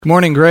Good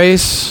morning,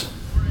 Grace.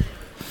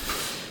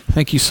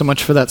 Thank you so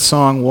much for that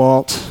song,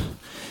 Walt.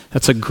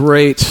 That's a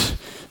great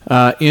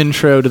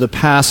intro to the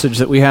passage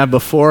that we have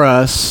before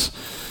us.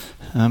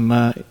 I'm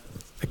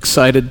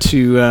excited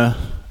to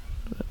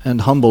and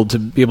humbled to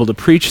be able to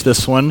preach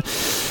this one.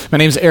 My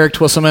name is Eric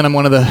Twisselman. I'm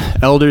one of the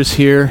elders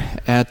here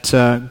at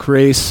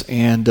Grace,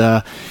 and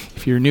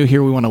if you're new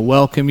here, we want to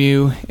welcome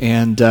you.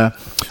 And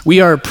we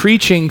are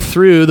preaching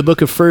through the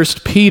book of 1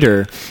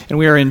 Peter, and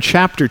we are in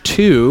chapter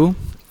 2.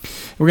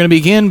 We're going to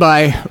begin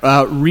by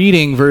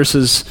reading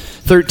verses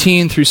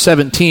 13 through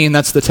 17.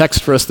 That's the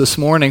text for us this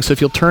morning. So if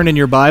you'll turn in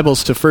your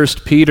Bibles to 1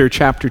 Peter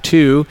chapter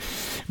 2,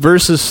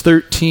 verses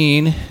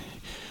 13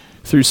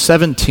 through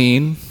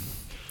 17.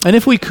 And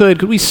if we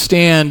could we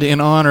stand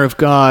in honor of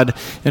God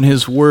and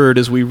His Word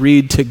as we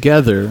read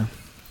together?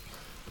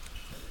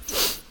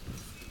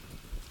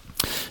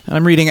 And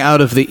I'm reading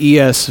out of the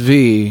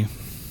ESV.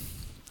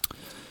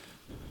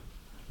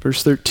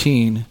 Verse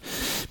 13.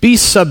 Be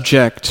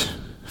subject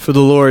for the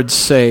Lord's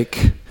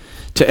sake,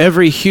 to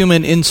every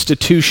human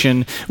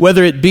institution,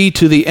 whether it be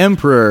to the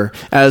emperor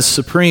as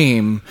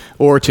supreme,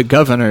 or to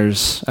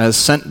governors as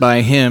sent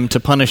by him to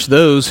punish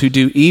those who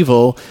do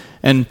evil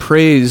and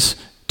praise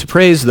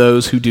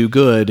those who do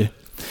good.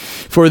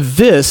 For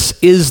this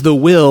is the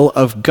will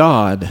of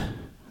God,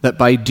 that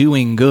by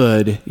doing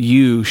good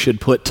you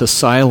should put to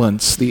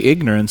silence the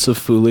ignorance of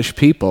foolish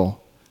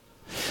people.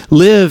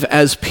 Live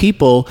as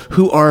people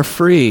who are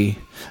free,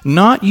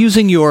 not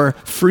using your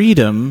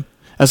freedom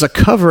as a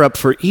cover-up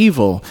for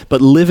evil, but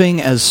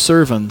living as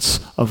servants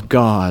of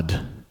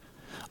God.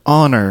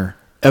 Honor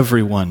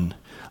everyone.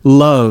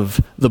 Love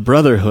the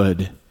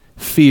brotherhood.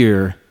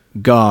 Fear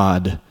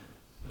God.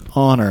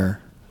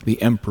 Honor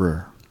the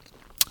emperor.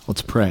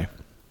 Let's pray.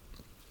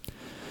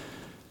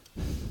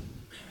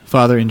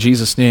 Father, in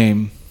Jesus'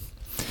 name,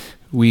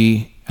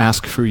 we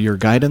ask for your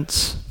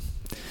guidance.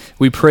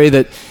 We pray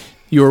that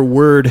your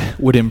word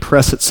would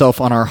impress itself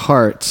on our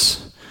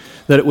hearts,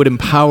 that it would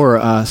empower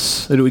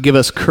us, that it would give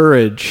us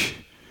courage,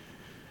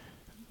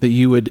 that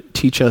you would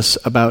teach us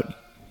about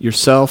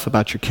yourself,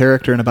 about your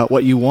character, and about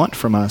what you want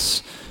from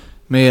us.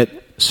 May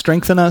it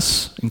strengthen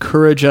us,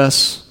 encourage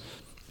us,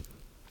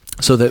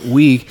 so that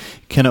we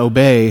can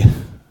obey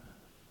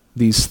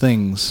these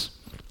things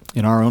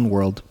in our own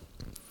world.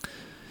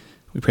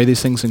 We pray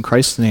these things in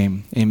Christ's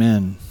name.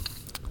 Amen.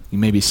 You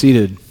may be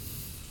seated.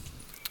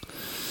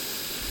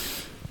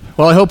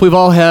 Well, I hope we've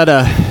all had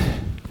a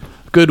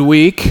good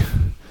week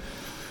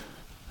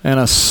and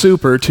a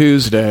super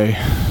Tuesday.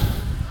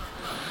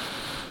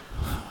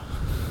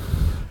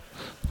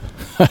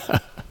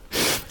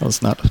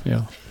 That's not,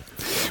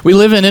 We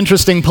live in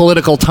interesting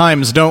political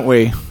times, don't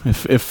we?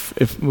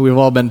 If we've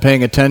all been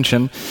paying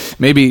attention,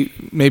 maybe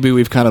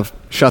we've kind of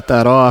shut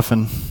that off,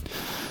 and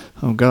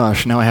oh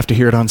gosh, now I have to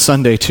hear it on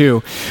Sunday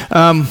too.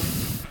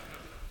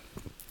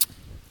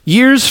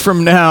 Years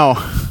from now,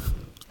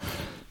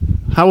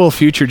 how will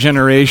future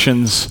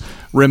generations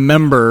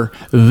remember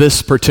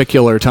this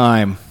particular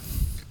time?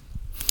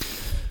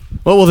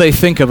 What will they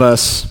think of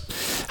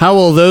us? How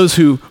will those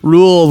who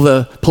rule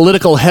the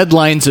political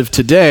headlines of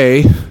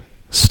today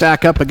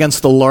stack up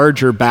against the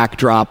larger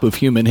backdrop of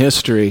human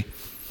history?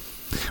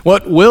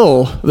 What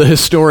will the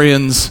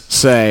historians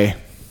say?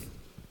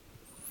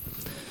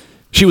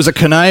 She was a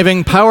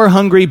conniving,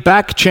 power-hungry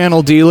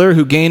back-channel dealer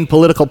who gained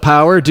political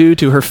power due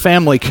to her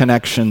family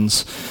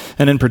connections,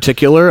 and in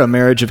particular, a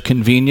marriage of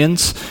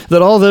convenience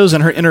that all those in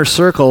her inner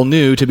circle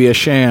knew to be a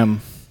sham.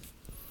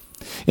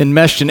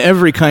 Enmeshed in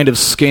every kind of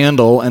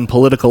scandal and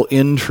political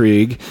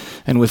intrigue,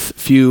 and with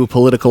few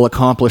political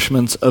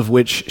accomplishments of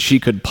which she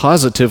could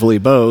positively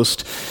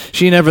boast,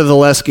 she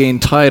nevertheless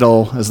gained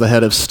title as the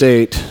head of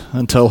state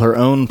until her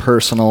own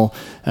personal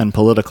and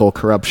political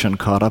corruption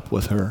caught up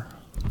with her.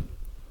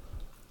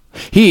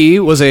 He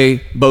was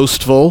a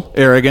boastful,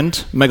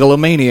 arrogant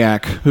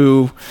megalomaniac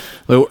who,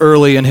 though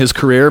early in his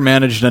career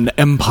managed an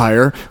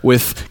empire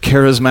with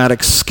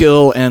charismatic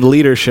skill and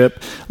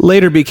leadership,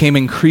 later became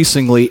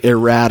increasingly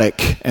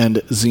erratic and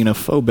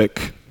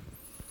xenophobic.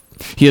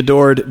 He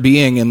adored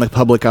being in the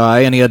public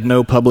eye, and he had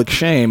no public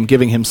shame,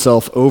 giving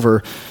himself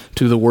over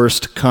to the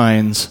worst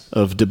kinds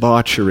of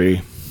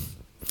debauchery.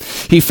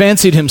 He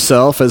fancied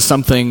himself as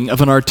something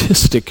of an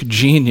artistic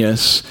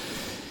genius,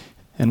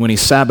 and when he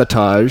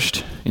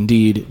sabotaged,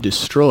 indeed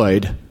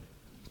destroyed,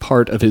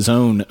 part of his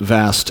own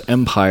vast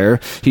empire,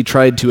 he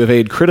tried to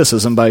evade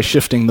criticism by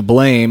shifting the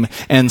blame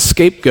and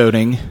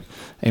scapegoating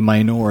a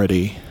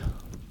minority.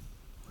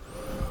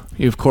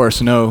 You, of course,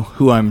 know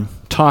who I'm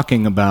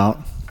talking about.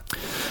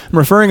 I'm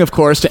referring, of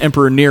course, to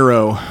Emperor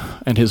Nero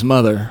and his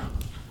mother.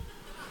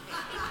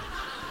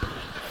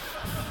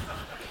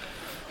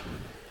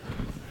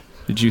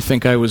 Did you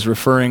think I was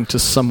referring to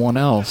someone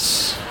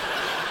else?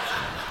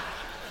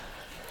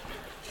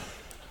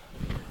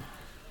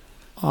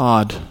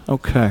 Odd.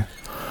 Okay.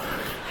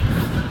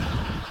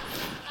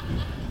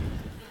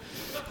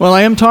 Well,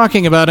 I am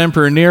talking about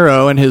Emperor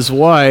Nero and his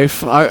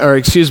wife,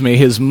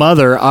 his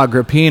mother,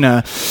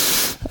 Agrippina.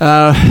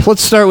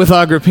 Let's start with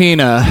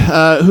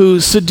Agrippina, who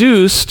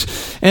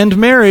seduced and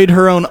married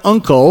her own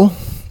uncle,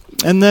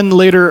 and then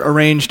later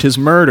arranged his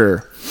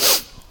murder.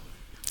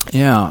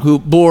 Who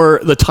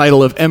bore the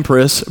title of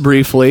empress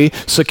briefly,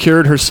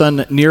 secured her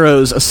son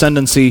Nero's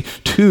ascendancy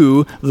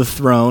to the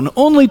throne,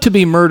 only to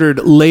be murdered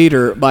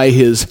later by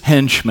his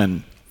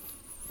henchmen.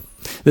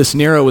 This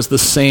Nero was the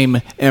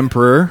same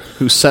emperor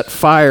who set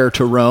fire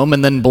to Rome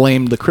and then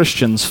blamed the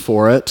Christians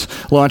for it,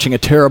 launching a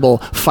terrible,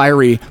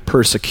 fiery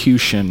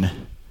persecution.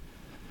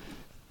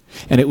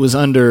 And it was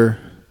under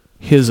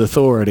his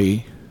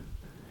authority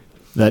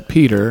that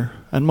Peter,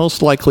 and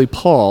most likely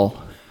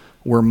Paul,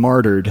 were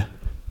martyred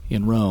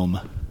in Rome.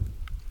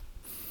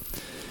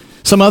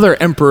 Some other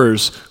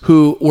emperors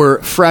who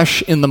were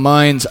fresh in the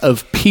minds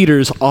of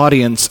Peter's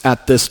audience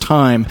at this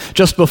time,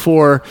 just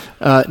before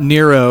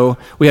Nero,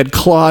 we had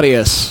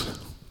Claudius,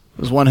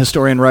 as one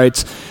historian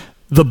writes,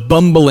 the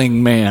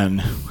bumbling man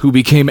who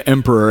became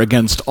emperor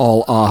against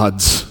all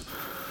odds,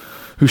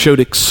 who showed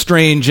a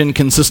strange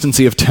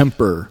inconsistency of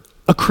temper,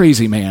 a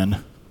crazy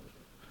man.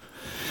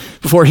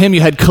 Before him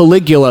you had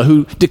Caligula,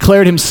 who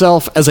declared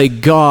himself as a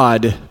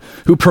god,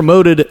 who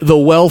promoted the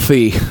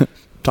wealthy,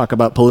 talk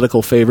about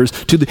political favors,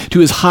 to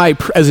his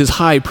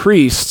high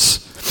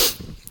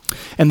priests,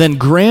 and then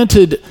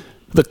granted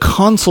the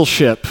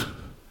consulship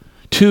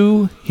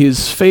to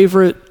his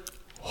favorite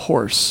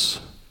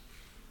horse.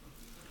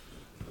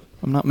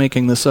 I'm not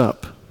making this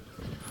up.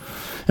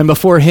 And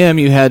before him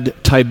you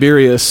had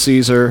Tiberius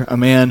Caesar, a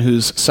man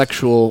whose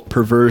sexual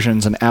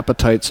perversions and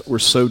appetites were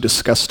so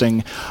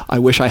disgusting, I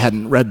wish I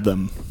hadn't read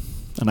them,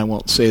 and I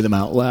won't say them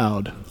out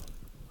loud.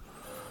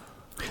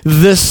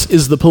 This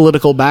is the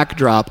political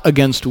backdrop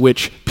against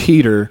which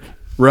Peter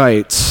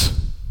writes,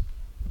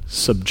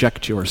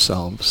 subject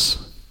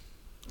yourselves.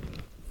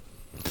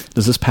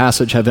 Does this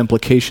passage have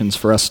implications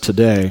for us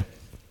today?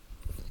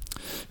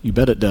 You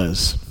bet it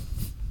does.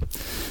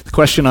 The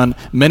question on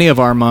many of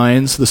our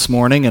minds this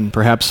morning, and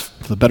perhaps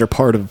for the better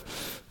part of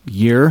a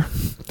year,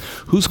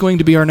 who's going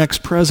to be our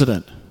next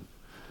president?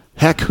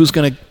 Heck, who's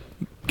going to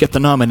get the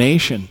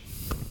nomination?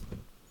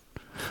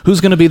 Who's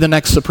going to be the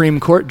next Supreme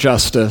Court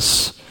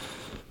justice?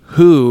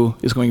 Who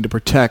is going to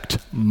protect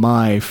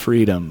my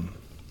freedom?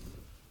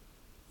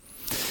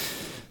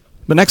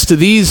 But next to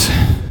these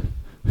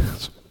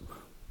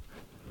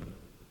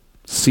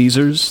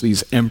Caesars,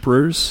 these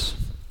emperors,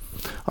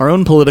 our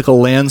own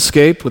political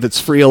landscape with its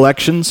free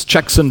elections,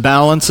 checks and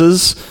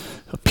balances,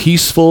 a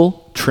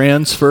peaceful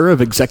transfer of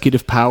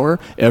executive power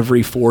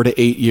every 4 to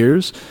 8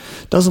 years,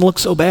 doesn't look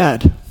so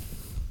bad.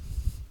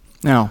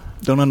 Now,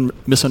 don't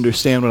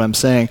misunderstand what I'm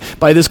saying.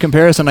 By this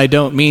comparison, I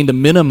don't mean to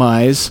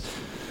minimize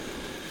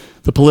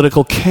the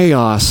political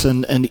chaos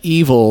and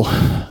evil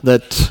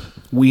that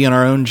we in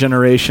our own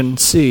generation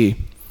see.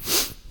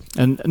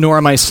 And nor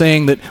am I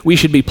saying that we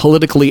should be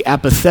politically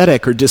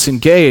apathetic or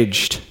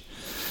disengaged.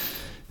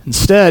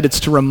 Instead, it's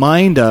to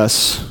remind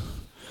us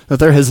that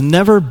there has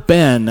never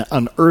been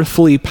an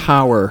earthly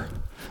power,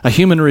 a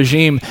human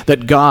regime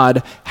that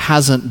God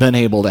hasn't been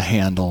able to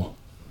handle,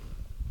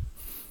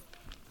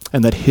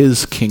 and that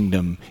his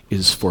kingdom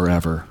is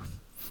forever.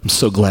 I'm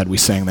so glad we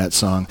sang that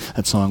song.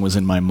 That song was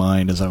in my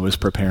mind as I was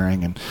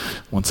preparing, and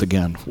once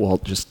again,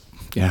 Walt just,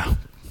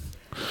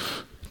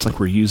 it's like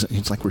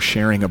we're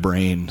sharing a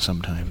brain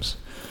sometimes.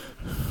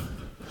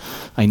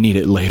 I need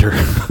it later.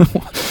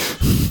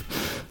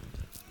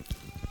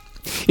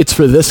 It's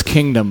for this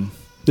kingdom,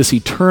 this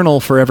eternal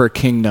forever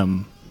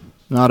kingdom,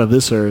 not of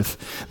this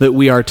earth, that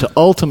we are to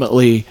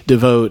ultimately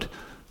devote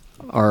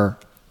our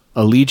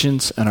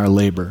allegiance and our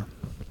labor.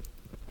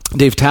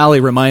 Dave Talley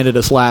reminded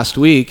us last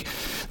week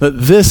that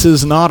this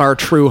is not our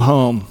true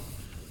home.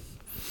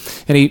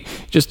 And he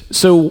just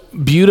so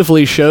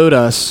beautifully showed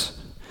us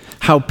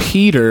how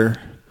Peter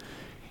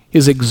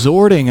is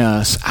exhorting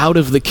us out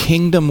of the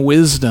kingdom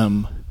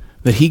wisdom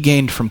that he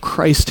gained from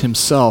Christ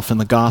himself in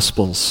the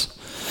Gospels.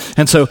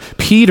 And so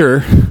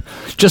Peter,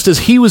 just as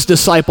he was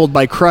discipled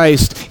by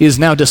Christ, is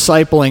now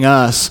discipling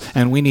us,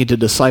 and we need to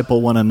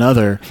disciple one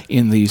another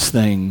in these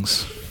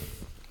things.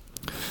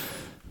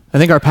 I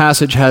think our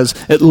passage has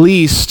at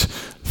least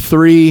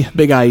 3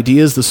 big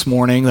ideas this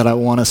morning that I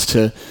want us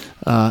to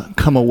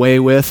come away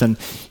with. And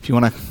if you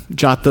want to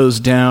jot those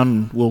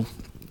down, we'll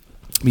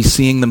be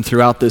seeing them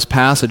throughout this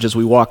passage as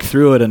we walk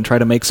through it and try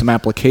to make some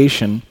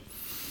application.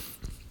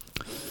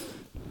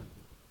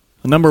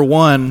 Number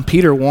 1,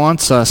 Peter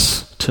wants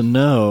us to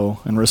know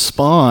and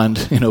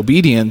respond in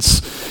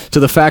obedience to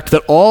the fact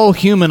that all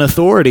human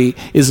authority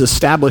is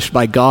established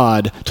by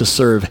God to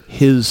serve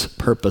his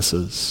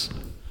purposes.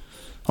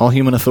 All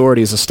human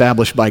authority is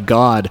established by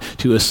God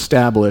to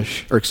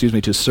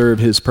serve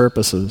his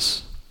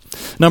purposes.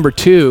 Number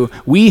 2,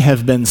 we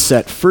have been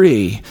set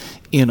free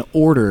in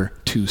order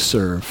to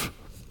serve.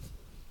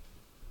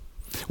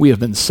 We have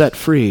been set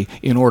free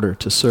in order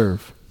to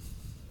serve.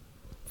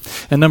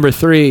 And number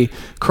 3,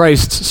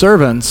 Christ's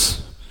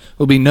servants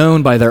will be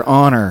known by their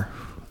honor,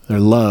 their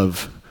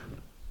love,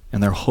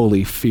 and their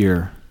holy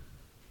fear.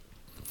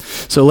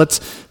 So let's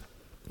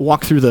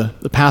walk through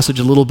the passage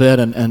a little bit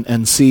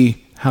and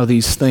see how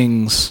these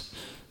things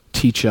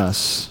teach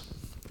us.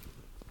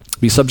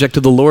 Be subject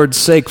to the Lord's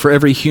sake for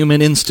every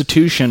human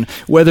institution,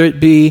 whether it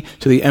be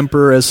to the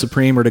emperor as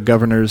supreme or to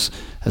governors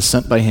as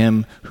sent by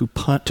him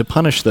to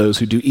punish those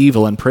who do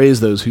evil and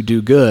praise those who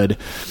do good.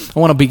 I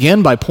want to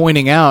begin by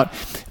pointing out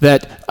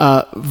that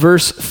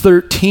verse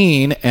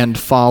 13 and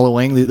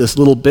following, this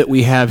little bit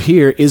we have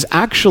here, is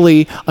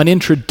actually an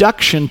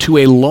introduction to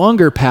a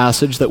longer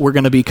passage that we're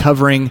going to be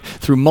covering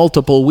through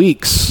multiple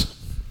weeks.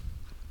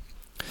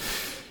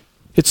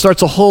 It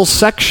starts a whole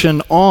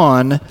section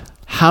on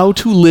how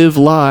to live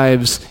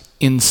lives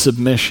in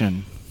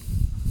submission.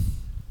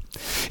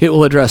 It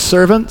will address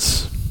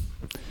servants,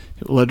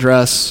 it will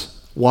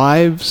address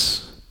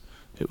wives,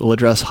 it will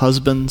address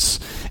husbands,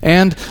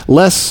 and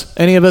lest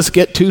any of us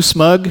get too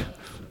smug,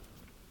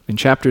 in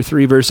chapter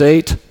 3, verse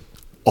 8,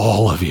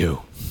 all of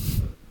you.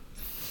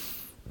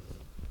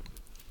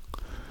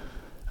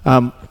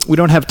 We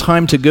don't have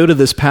time to go to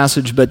this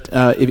passage, but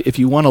if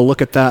you want to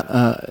look at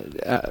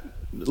that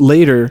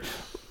later,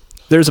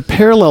 there's a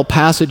parallel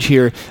passage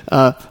here.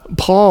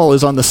 Paul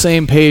is on the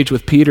same page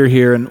with Peter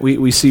here, and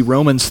we see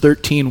Romans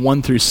 13,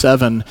 1 through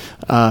 7,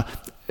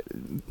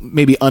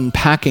 maybe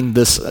unpacking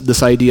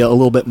this idea a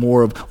little bit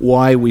more of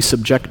why we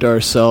subject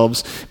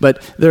ourselves.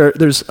 But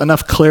there's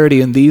enough clarity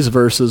in these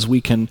verses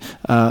we can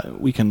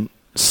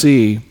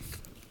see.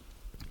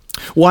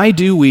 Why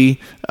do we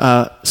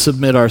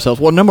submit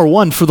ourselves? Well, number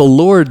one, for the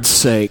Lord's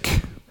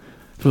sake.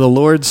 For the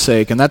Lord's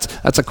sake. And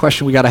that's a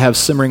question we got to have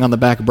simmering on the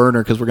back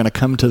burner, because we're going to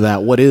come to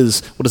that. What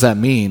does that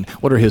mean?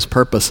 What are his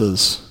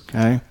purposes?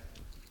 Okay?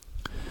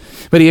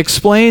 But he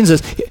explains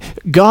this.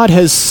 God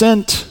has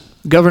sent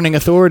governing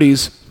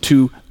authorities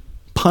to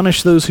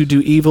punish those who do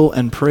evil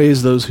and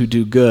praise those who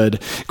do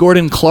good.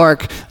 Gordon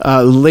Clark,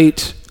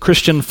 late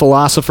Christian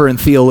philosopher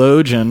and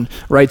theologian,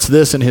 writes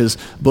this in his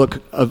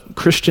book, A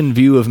Christian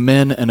View of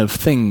Men and of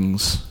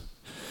Things,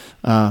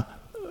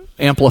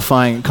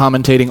 amplifying,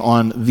 commentating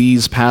on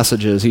these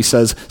passages. He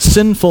says,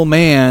 sinful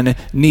man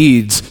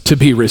needs to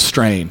be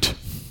restrained.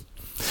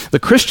 The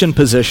Christian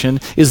position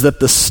is that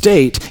the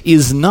state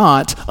is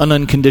not an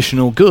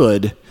unconditional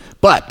good,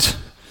 but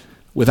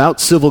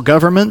without civil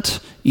government,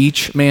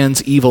 each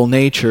man's evil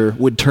nature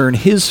would turn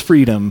his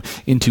freedom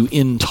into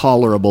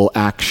intolerable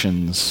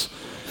actions.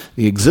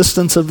 The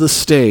existence of the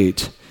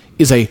state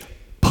is a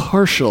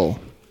partial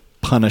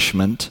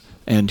punishment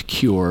and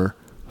cure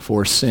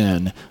for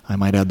sin. I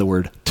might add the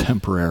word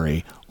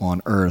temporary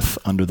on earth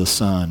under the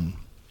sun.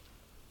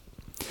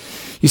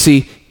 You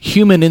see,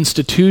 human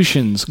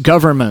institutions,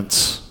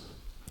 governments,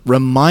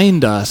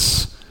 remind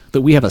us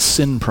that we have a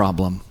sin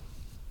problem.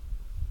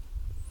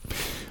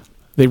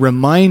 They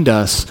remind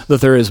us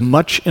that there is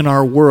much in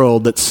our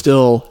world that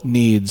still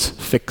needs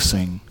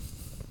fixing.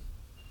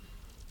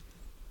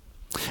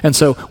 And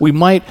so we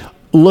might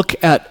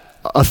look at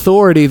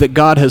authority that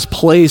God has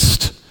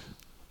placed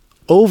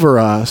over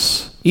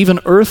us, even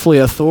earthly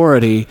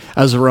authority,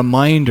 as a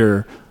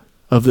reminder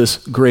of this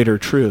greater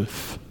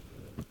truth.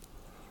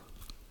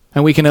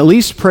 And we can at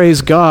least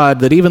praise God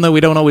that even though we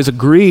don't always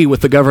agree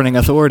with the governing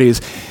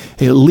authorities,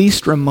 they at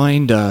least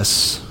remind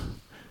us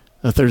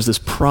that there's this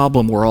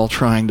problem we're all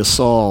trying to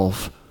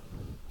solve,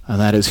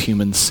 and that is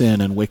human sin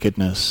and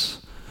wickedness.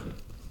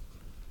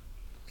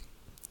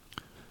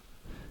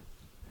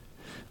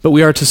 But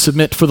we are to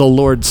submit for the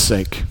Lord's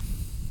sake.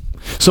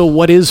 So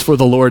what is for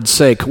the Lord's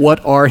sake?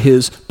 What are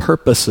his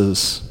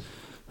purposes?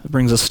 That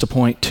brings us to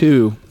point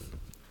 2.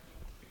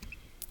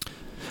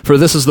 For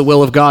this is the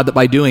will of God, that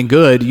by doing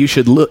good you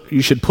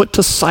should put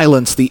to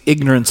silence the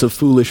ignorance of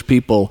foolish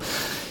people,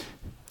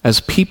 as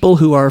people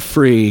who are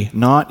free,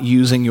 not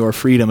using your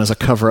freedom as a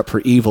cover-up for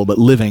evil, but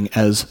living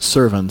as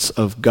servants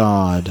of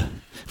God.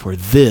 For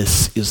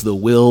this is the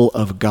will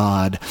of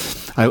God.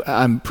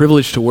 I'm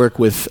privileged to work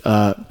with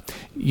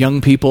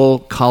young people,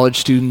 college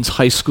students,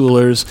 high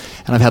schoolers,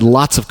 and I've had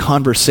lots of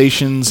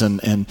conversations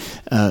and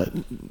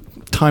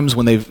times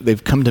when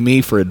they've come to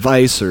me for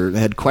advice or they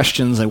had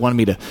questions. They wanted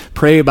me to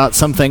pray about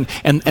something.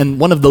 And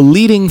one of the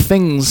leading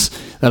things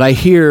that I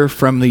hear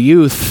from the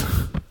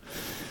youth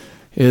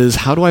is,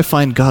 how do I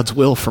find God's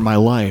will for my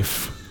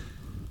life?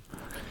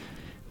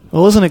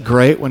 Well, isn't it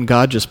great when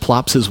God just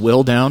plops his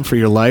will down for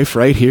your life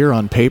right here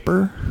on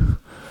paper?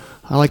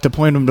 I like to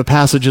point them to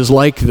passages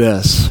like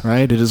this,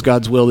 right? It is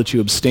God's will that you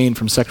abstain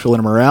from sexual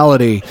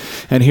immorality.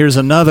 And here's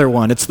another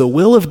one. It's the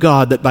will of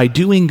God that by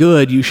doing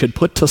good you should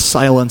put to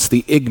silence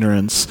the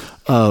ignorance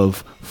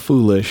of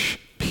foolish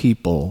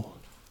people.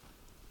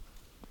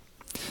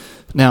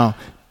 Now,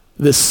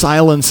 this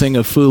silencing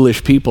of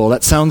foolish people,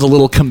 that sounds a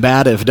little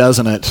combative,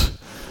 doesn't it?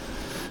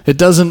 It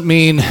doesn't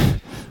mean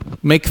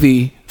make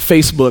the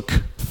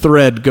Facebook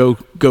thread go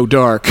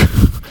dark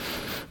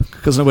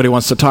because nobody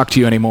wants to talk to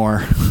you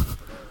anymore.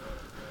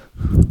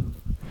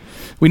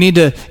 We need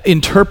to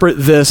interpret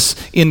this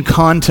in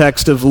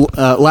context of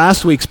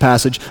last week's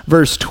passage,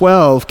 verse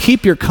 12.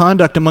 Keep your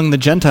conduct among the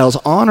Gentiles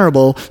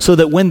honorable, so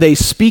that when they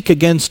speak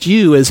against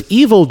you as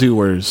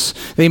evildoers,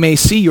 they may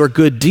see your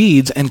good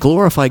deeds and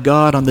glorify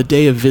God on the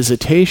day of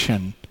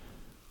visitation.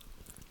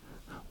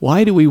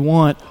 Why do we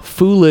want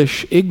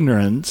foolish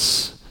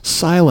ignorance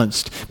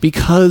silenced,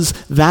 because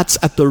that's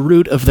at the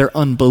root of their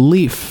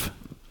unbelief.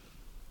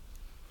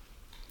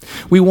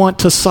 We want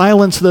to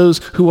silence those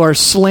who are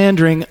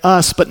slandering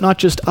us, but not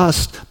just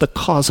us, the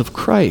cause of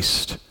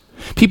Christ.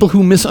 People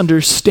who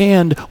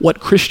misunderstand what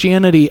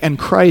Christianity and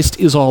Christ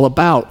is all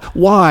about.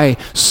 Why?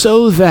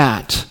 So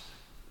that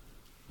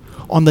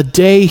on the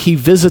day he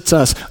visits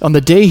us, on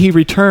the day he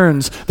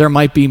returns, there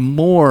might be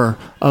more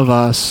of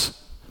us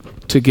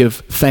to give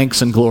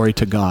thanks and glory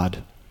to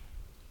God.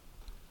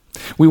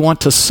 We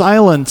want to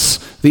silence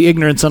the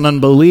ignorance and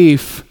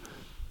unbelief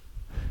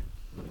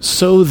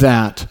so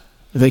that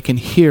they can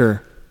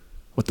hear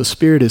what the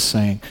Spirit is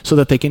saying, so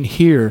that they can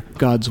hear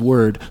God's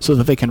word, so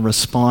that they can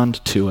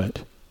respond to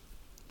it.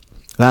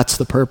 That's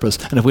the purpose.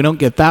 And if we don't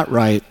get that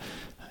right,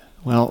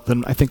 well,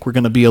 then I think we're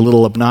going to be a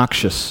little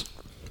obnoxious.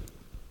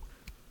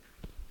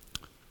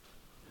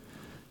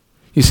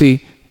 You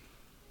see,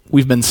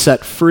 we've been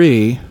set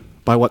free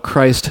by what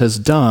Christ has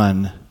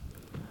done.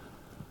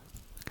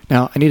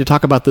 Now, I need to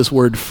talk about this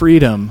word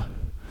freedom.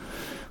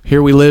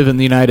 Here we live in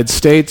the United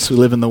States, we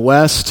live in the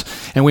West,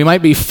 and we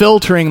might be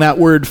filtering that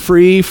word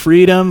free,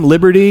 freedom,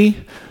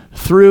 liberty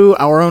through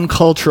our own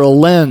cultural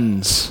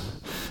lens.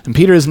 And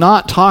Peter is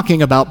not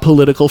talking about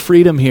political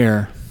freedom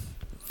here.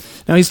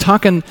 Now he's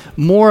talking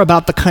more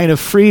about the kind of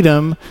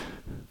freedom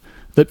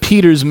that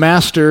Peter's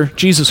master,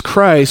 Jesus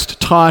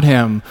Christ, taught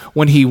him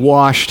when he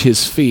washed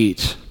his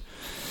feet.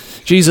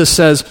 Jesus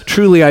says,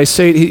 truly I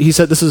say, he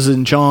said, this is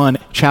in John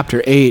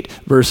chapter 8,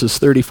 verses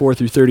 34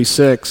 through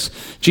 36.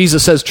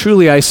 Jesus says,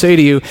 truly I say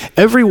to you,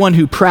 everyone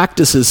who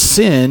practices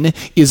sin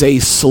is a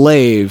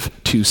slave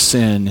to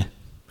sin.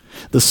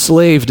 The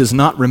slave does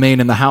not remain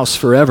in the house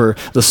forever.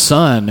 The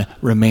Son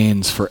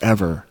remains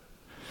forever.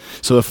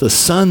 So if the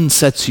Son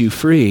sets you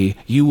free,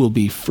 you will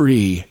be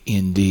free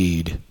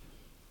indeed.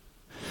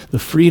 The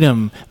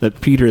freedom that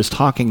Peter is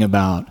talking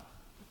about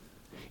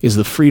is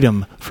the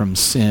freedom from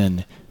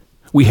sin.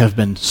 We have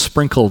been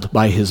sprinkled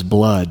by his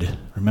blood.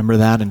 Remember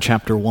that in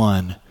chapter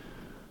 1.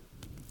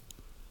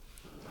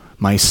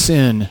 My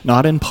sin,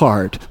 not in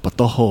part, but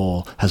the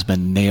whole, has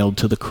been nailed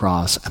to the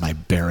cross, and I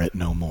bear it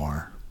no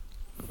more.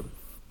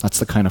 That's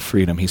the kind of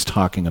freedom he's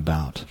talking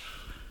about.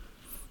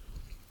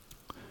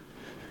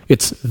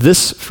 It's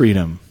this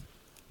freedom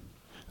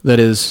that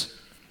is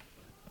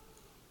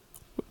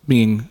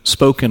being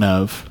spoken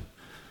of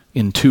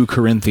in 2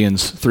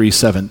 Corinthians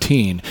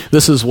 3:17.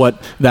 This is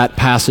what that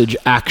passage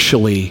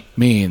actually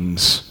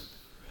means.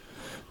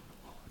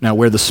 Now,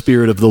 where the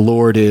Spirit of the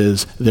Lord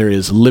is, there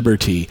is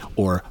liberty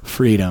or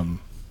freedom.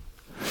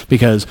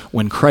 Because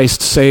when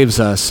Christ saves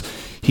us,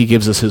 he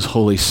gives us his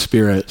Holy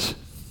Spirit.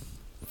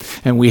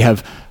 And we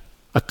have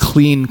a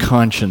clean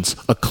conscience,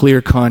 a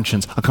clear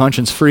conscience, a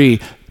conscience free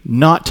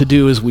not to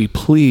do as we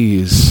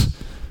please,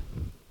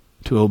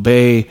 to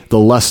obey the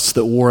lusts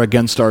that war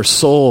against our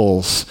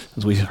souls,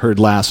 as we heard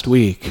last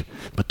week,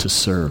 but to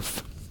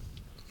serve.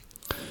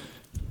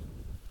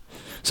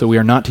 So we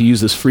are not to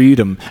use this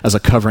freedom as a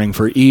covering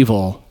for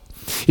evil.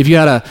 If you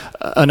had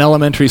an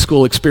elementary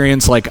school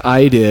experience like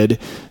I did,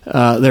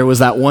 there was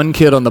that one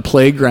kid on the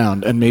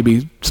playground, and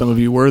maybe some of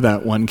you were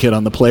that one kid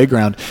on the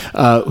playground,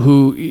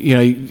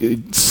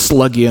 who,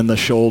 slug you in the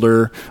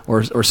shoulder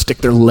or stick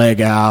their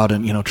leg out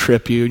and,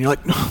 trip you. And you're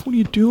like, no, what are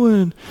you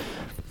doing?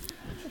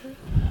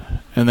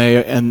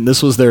 And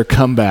this was their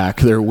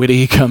comeback, their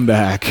witty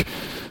comeback.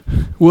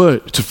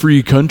 What? It's a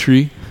free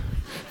country.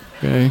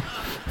 Okay.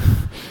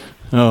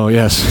 Oh,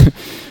 yes.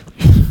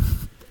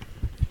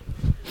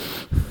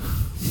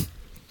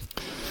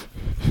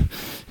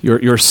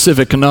 Your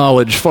civic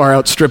knowledge far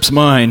outstrips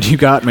mine. You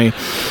got me.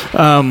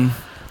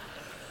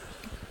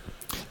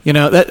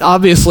 That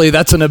obviously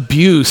that's an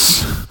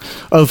abuse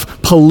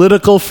of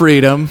political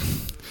freedom.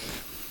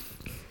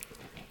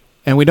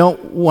 And we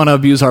don't want to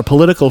abuse our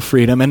political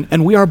freedom.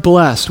 And we are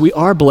blessed. We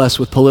are blessed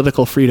with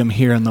political freedom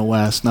here in the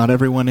West. Not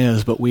everyone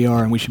is, but we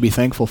are, and we should be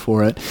thankful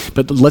for it.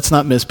 But let's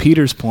not miss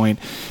Peter's point.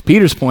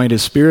 Peter's point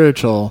is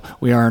spiritual.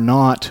 We are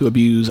not to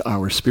abuse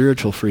our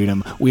spiritual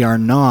freedom. We are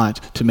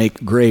not to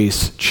make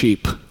grace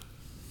cheap.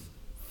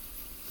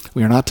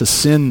 We are not to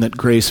sin that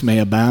grace may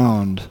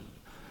abound.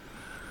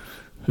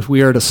 If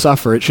we are to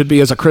suffer, it should be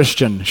as a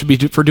Christian. It should be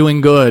for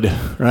doing good,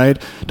 right?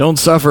 Don't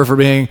suffer for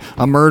being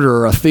a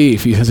murderer or a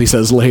thief, as he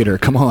says later.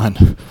 Come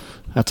on.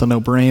 That's a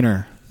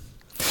no-brainer.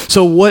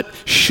 So what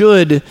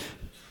should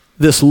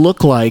this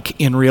look like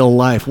in real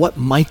life? What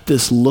might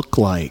this look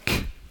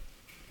like?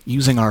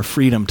 Using our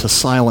freedom to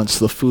silence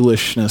the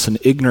foolishness and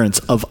ignorance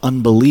of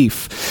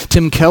unbelief.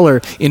 Tim Keller,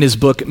 in his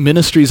book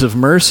Ministries of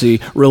Mercy,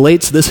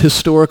 relates this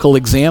historical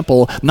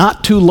example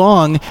not too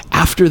long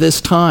after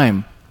this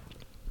time.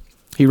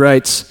 He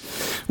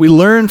writes, we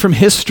learn from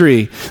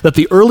history that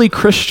the early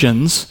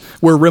Christians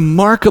were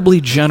remarkably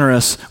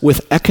generous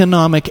with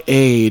economic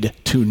aid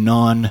to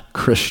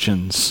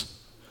non-Christians.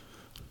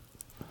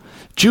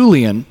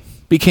 Julian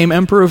became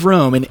emperor of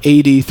Rome in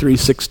AD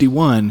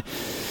 361.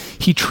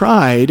 He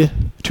tried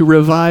to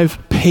revive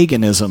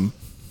paganism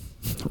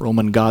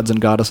Roman gods and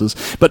goddesses,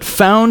 but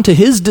found to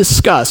his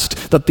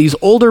disgust that these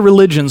older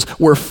religions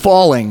were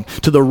falling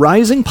to the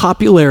rising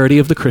popularity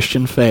of the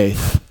Christian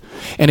faith.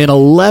 And in a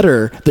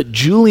letter that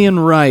Julian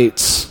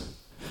writes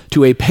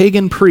to a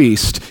pagan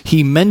priest,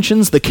 he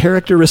mentions the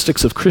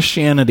characteristics of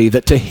Christianity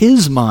that to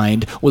his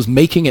mind was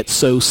making it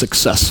so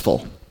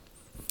successful.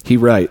 He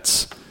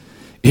writes,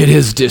 "It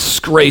is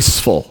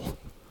disgraceful.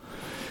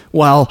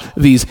 While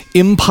these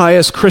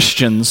impious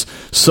Christians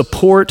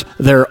support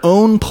their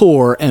own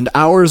poor and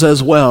ours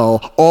as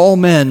well, all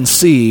men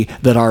see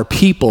that our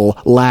people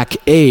lack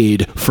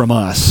aid from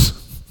us."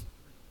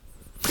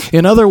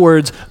 In other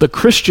words, the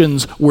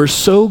Christians were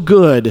so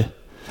good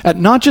at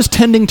not just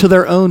tending to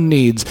their own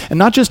needs and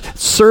not just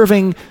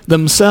serving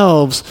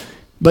themselves,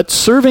 but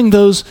serving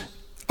those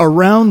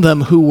around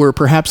them who were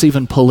perhaps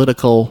even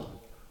political,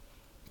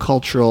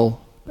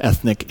 cultural,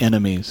 ethnic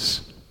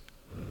enemies.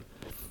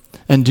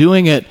 And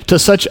doing it to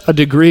such a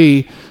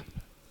degree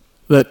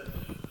that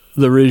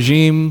the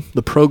regime,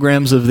 the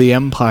programs of the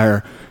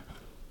empire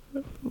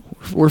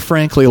were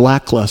frankly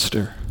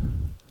lackluster.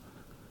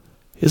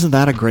 Isn't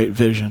that a great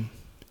vision?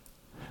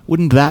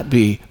 Wouldn't that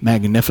be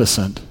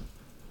magnificent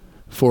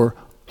for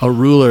a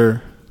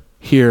ruler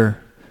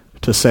here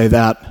to say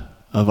that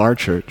of our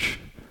church?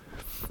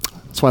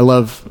 That's why I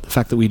love the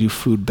fact that we do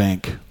Food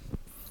Bank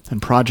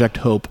and Project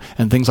Hope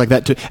and things like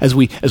that as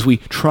we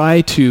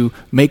try to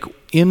make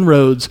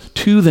inroads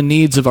to the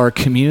needs of our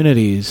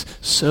communities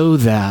so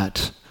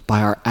that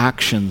by our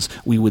actions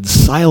we would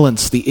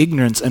silence the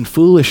ignorance and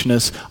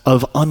foolishness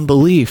of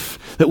unbelief,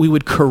 that we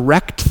would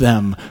correct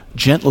them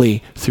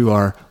gently through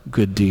our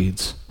good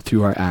deeds,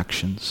 through our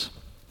actions.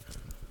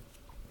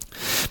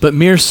 But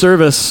mere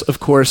service,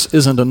 of course,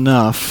 isn't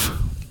enough.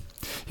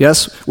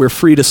 Yes, we're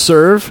free to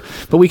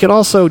serve, but we could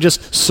also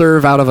just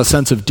serve out of a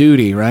sense of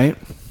duty, right?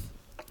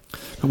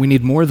 But we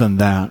need more than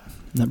that.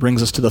 And that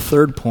brings us to the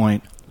third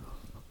point.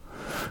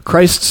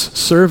 Christ's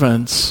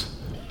servants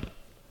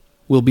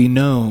will be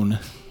known,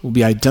 will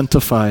be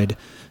identified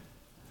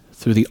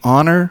through the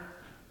honor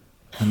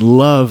and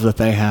love that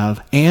they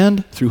have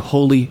and through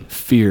holy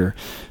fear.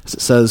 As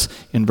it says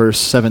in verse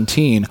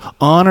 17,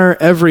 honor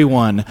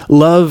everyone,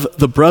 love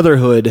the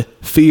brotherhood,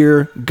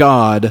 fear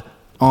God,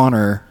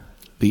 honor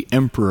the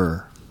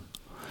emperor.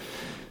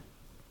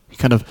 He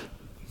kind of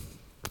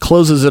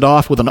closes it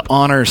off with an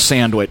honor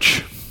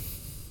sandwich.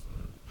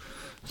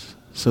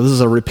 So this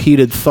is a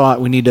repeated thought.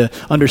 We need to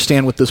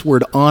understand what this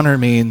word honor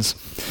means.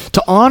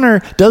 To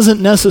honor doesn't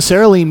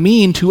necessarily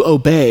mean to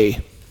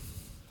obey.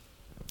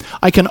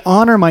 I can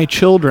honor my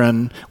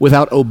children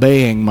without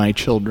obeying my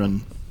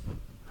children.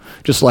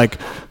 Just like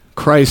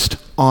Christ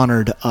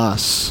honored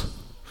us.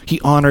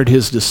 He honored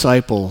his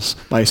disciples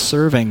by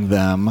serving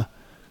them.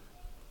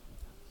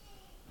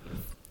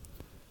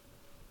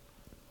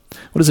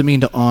 What does it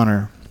mean to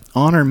honor?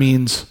 Honor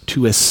means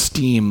to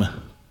esteem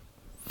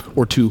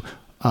or to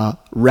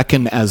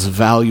reckon as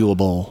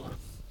valuable.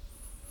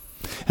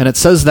 And it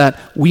says that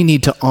we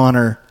need to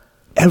honor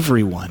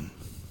everyone.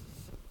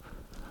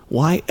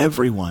 Why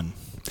everyone?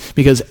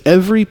 Because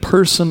every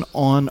person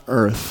on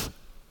earth,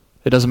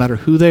 it doesn't matter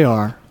who they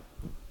are,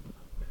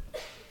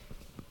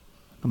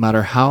 no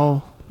matter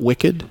how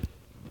wicked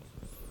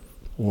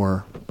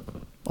or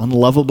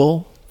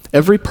unlovable,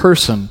 every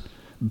person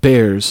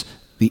bears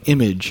the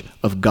image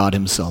of God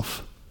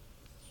himself.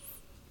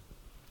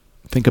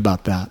 Think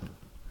about that.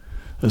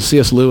 As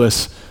C.S.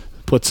 Lewis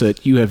puts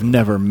it, you have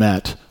never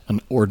met an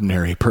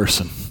ordinary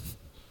person.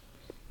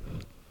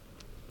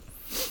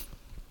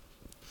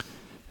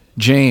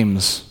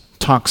 James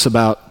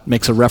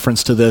makes a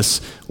reference to this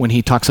when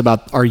he talks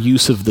about our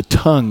use of the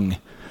tongue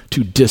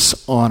to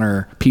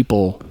dishonor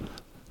people,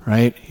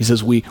 right? He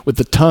says, with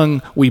the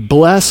tongue we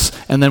bless,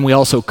 and then we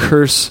also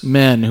curse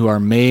men who are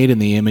made in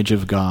the image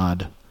of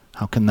God.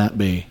 How can that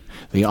be?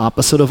 The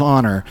opposite of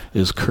honor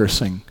is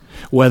cursing,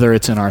 whether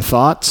it's in our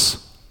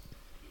thoughts,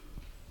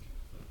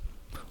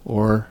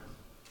 or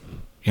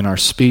in our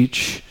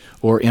speech,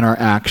 or in our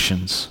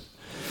actions.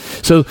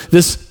 So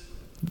this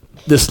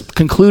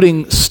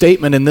concluding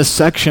statement in this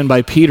section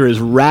by Peter is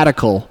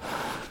radical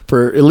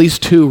for at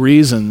least two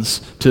reasons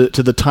to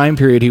the time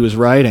period he was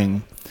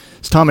writing.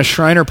 As Thomas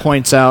Schreiner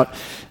points out,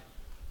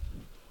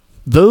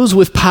 those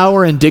with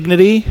power and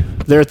dignity,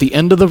 there at the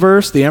end of the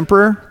verse, the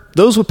emperor,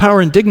 those with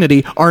power and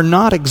dignity are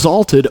not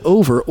exalted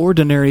over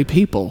ordinary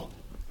people.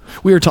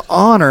 We are to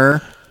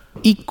honor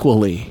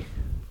equally.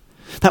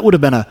 That would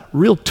have been a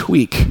real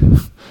tweak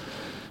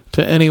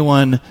to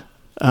anyone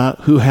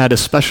who had a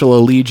special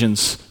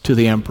allegiance to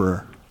the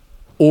emperor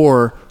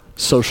or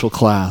social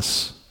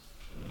class.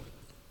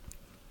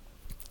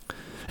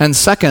 And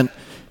second,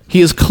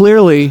 he is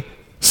clearly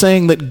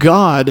saying that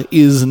God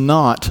is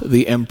not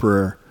the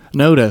emperor.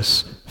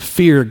 Notice,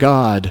 fear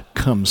God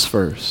comes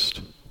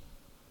first.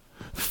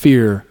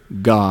 Fear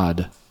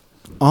God.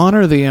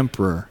 Honor the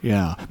emperor,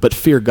 yeah, but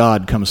fear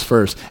God comes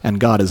first, and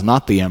God is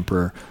not the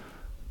emperor,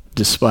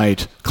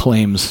 despite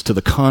claims to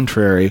the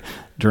contrary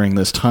during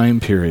this time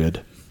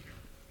period.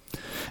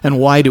 And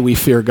why do we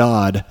fear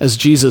God? As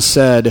Jesus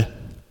said,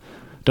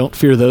 don't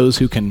fear those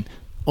who can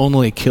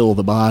only kill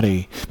the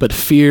body, but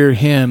fear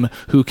him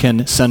who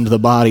can send the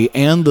body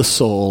and the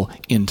soul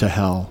into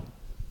hell.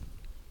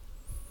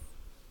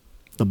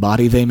 The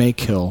body they may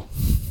kill,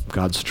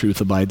 God's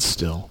truth abides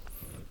still.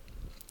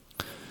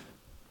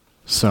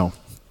 So,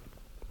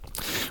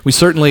 we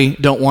certainly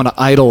don't want to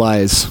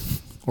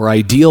idolize or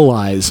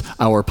idealize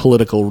our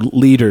political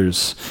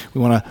leaders.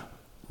 We want to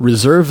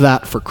reserve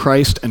that for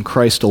Christ and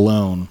Christ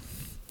alone.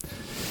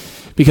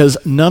 Because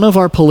none of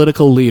our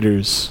political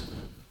leaders,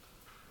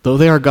 though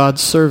they are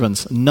God's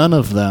servants, none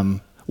of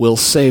them will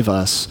save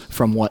us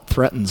from what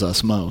threatens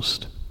us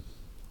most.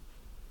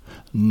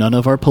 None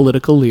of our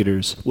political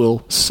leaders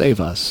will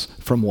save us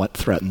from what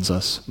threatens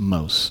us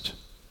most.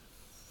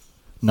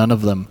 None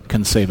of them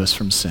can save us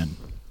from sin,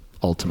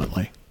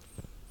 ultimately.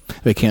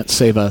 They can't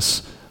save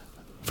us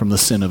from the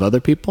sin of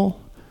other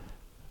people,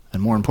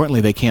 and more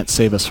importantly, they can't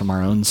save us from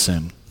our own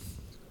sin.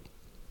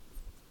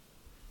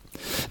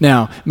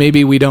 Now,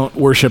 maybe we don't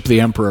worship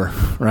the emperor,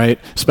 right?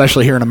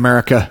 Especially here in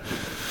America.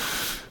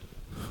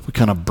 We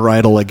kind of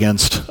bridle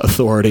against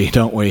authority,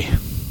 don't we?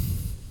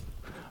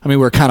 I mean,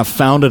 we're kind of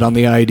founded on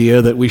the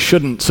idea that we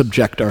shouldn't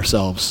subject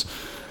ourselves.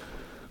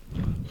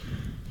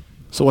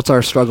 So what's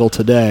our struggle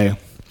today?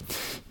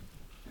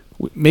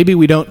 Maybe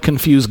we don't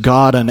confuse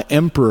God and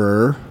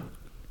emperor,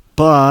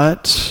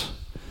 but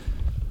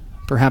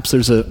perhaps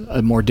there's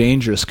a more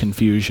dangerous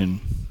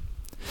confusion.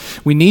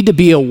 We need to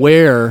be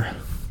aware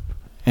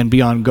and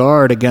be on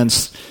guard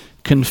against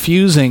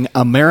confusing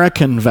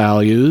American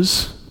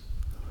values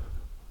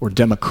or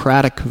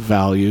democratic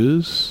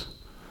values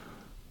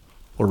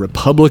or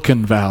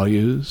Republican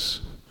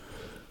values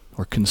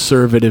or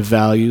conservative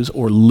values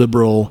or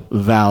liberal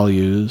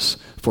values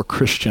for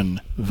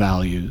Christian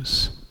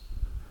values.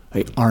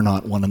 They are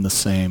not one and the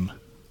same.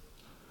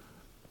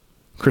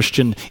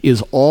 Christian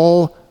is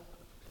all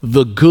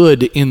the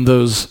good in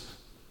those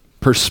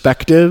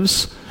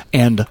perspectives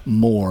and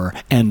more,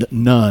 and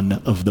none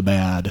of the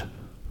bad.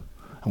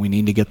 And we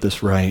need to get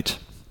this right.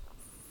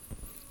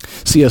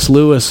 C.S.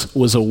 Lewis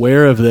was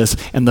aware of this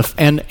and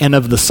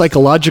of the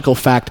psychological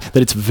fact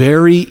that it's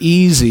very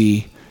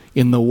easy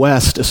in the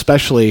West,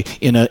 especially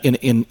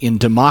in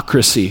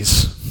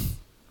democracies,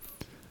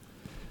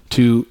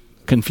 to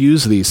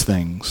confuse these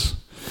things.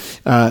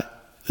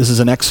 This is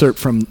an excerpt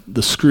from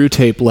the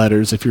Screwtape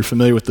Letters. If you're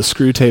familiar with the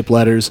Screwtape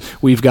Letters,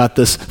 we've got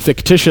this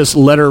fictitious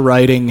letter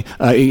writing,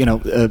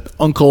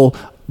 Uncle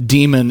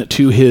Demon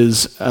to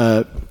his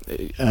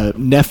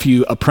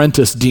nephew,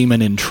 apprentice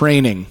demon in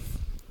training,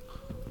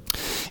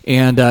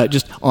 and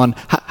just on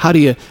how do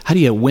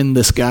you win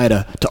this guy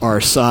to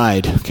our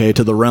side, okay,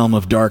 to the realm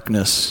of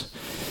darkness.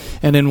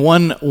 And in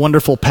one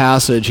wonderful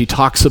passage, he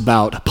talks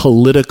about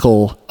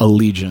political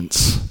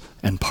allegiance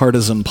and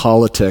partisan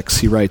politics.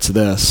 He writes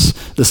this.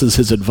 This is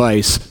his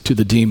advice to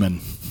the demon.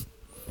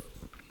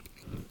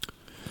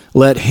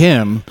 Let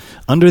him,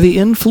 under the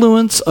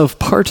influence of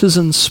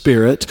partisan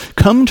spirit,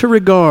 come to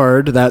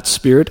regard that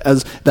spirit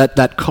as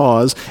that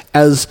cause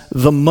as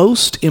the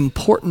most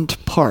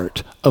important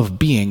part of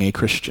being a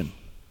Christian.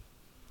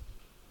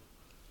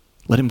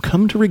 Let him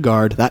come to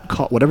regard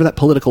that whatever that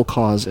political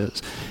cause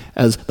is,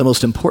 as the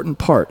most important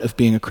part of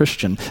being a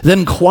Christian.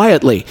 Then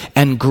quietly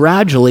and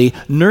gradually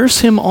nurse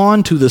him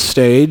on to the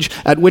stage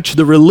at which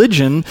the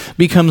religion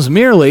becomes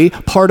merely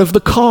part of the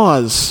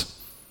cause.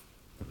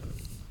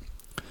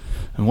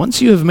 And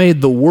once you have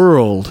made the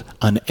world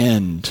an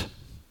end,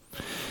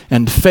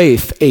 and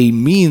faith a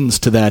means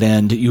to that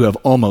end, you have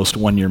almost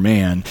won your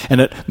man.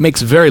 And it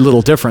makes very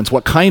little difference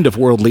what kind of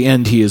worldly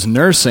end he is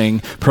nursing,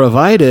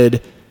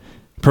 provided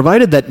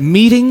that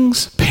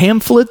meetings,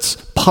 pamphlets,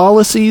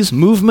 policies,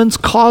 movements,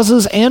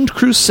 causes, and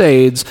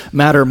crusades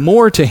matter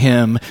more to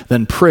him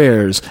than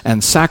prayers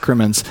and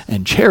sacraments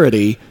and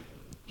charity,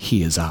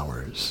 he is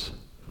ours.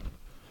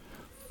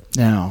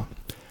 Now,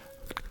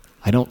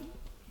 I don't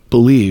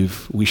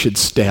believe we should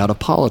stay out of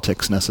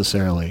politics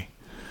necessarily.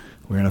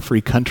 We're in a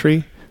free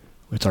country.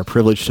 It's our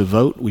privilege to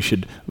vote. We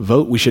should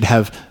vote. We should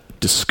have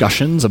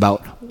discussions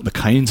about the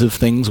kinds of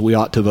things we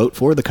ought to vote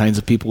for, the kinds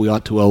of people we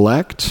ought to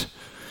elect.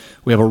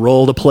 We have a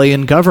role to play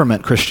in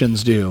government,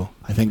 Christians do.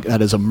 I think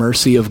that is a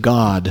mercy of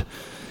God.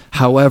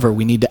 However,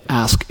 we need to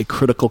ask a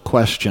critical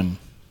question.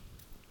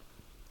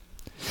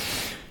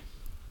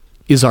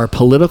 Is our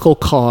political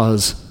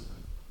cause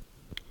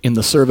in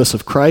the service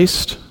of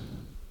Christ,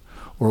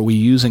 or are we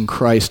using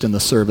Christ in the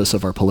service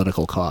of our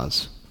political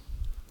cause?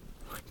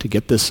 To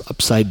get this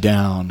upside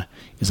down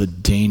is a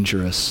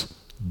dangerous,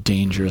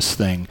 dangerous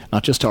thing,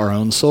 not just to our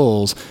own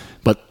souls,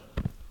 but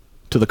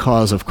to the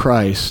cause of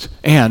Christ,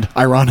 and,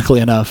 ironically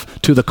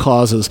enough, to the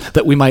causes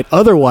that we might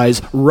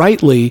otherwise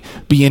rightly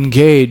be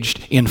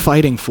engaged in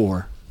fighting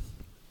for.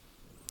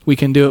 We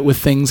can do it with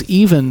things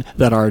even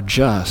that are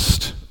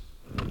just.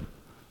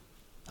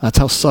 That's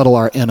how subtle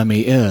our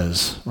enemy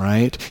is,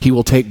 right? He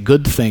will take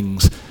good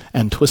things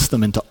and twist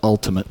them into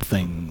ultimate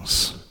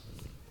things.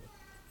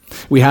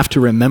 We have to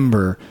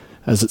remember,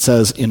 as it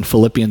says in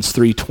Philippians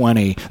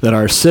 3:20, that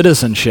our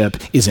citizenship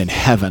is in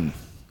heaven.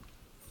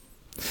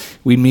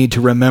 We need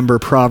to remember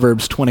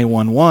Proverbs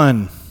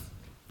 21:1,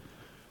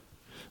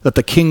 that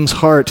the king's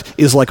heart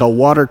is like a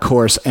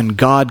watercourse and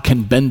God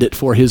can bend it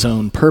for his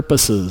own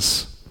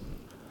purposes.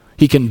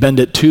 He can bend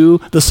it to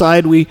the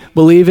side we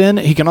believe in.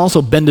 He can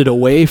also bend it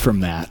away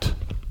from that.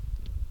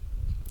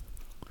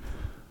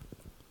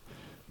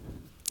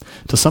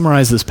 To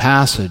summarize this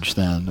passage,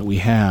 then, that we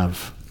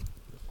have,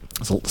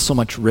 there's so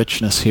much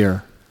richness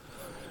here.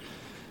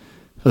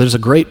 There's a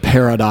great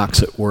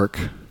paradox at work.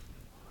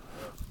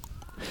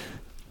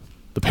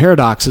 The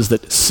paradox is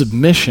that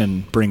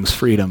submission brings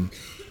freedom.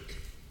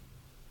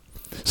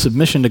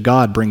 Submission to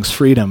God brings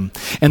freedom.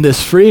 And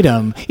this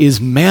freedom is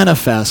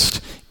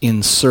manifest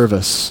in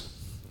service.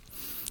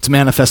 It's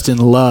manifest in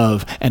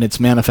love, and it's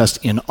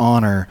manifest in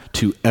honor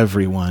to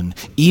everyone,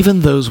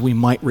 even those we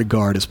might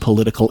regard as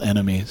political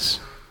enemies.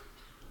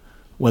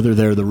 Whether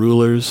they're the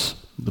rulers,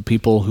 the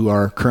people who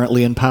are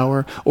currently in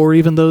power, or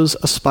even those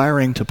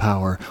aspiring to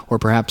power, or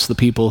perhaps the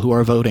people who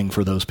are voting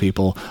for those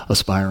people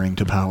aspiring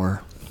to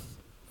power.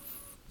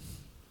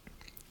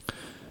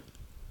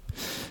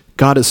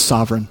 God is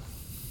sovereign.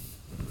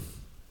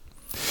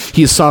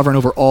 He is sovereign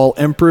over all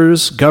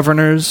emperors,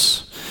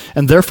 governors,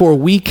 and therefore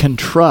we can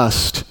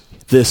trust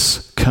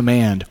this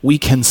command. We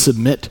can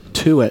submit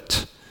to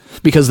it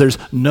because there's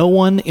no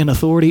one in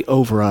authority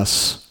over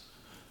us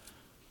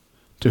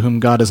to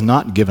whom God has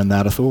not given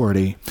that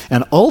authority.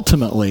 And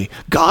ultimately,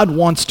 God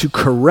wants to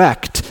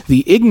correct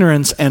the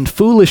ignorance and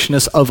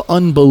foolishness of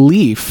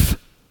unbelief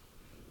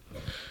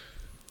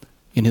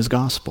in his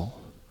gospel.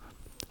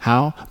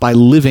 How? By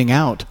living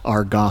out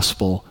our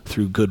gospel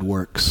through good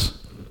works.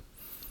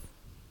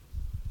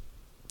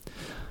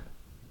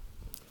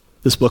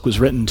 This book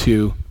was written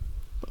to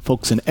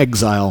folks in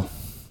exile.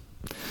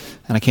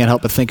 And I can't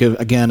help but think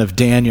of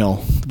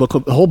Daniel. The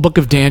whole book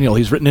of Daniel,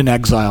 he's written in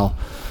exile.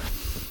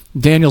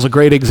 Daniel's a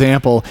great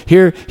example.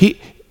 Here,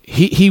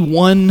 he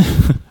won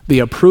the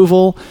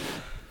approval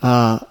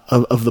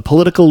of the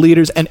political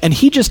leaders, and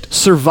he just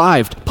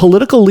survived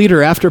political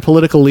leader after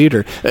political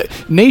leader.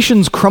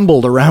 Nations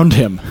crumbled around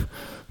him.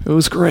 It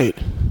was great.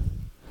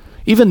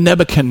 Even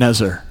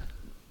Nebuchadnezzar,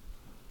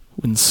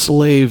 who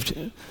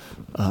enslaved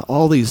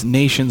all these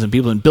nations and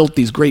people and built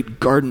these great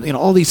gardens,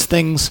 all these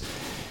things,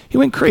 he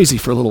went crazy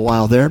for a little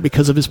while there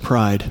because of his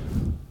pride.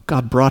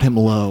 God brought him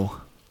low.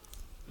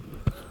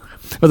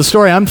 But the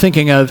story I'm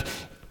thinking of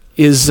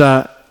is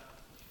the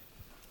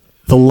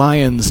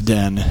lion's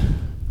den.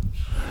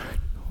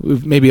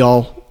 We've maybe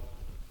all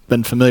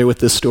been familiar with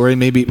this story.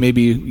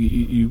 Maybe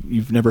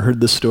you've never heard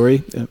this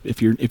story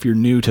if you're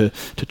new to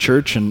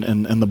church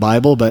and the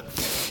Bible.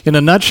 But in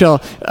a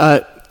nutshell,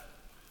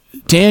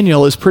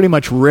 Daniel is pretty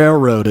much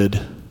railroaded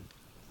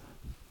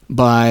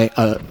by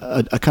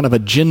a kind of a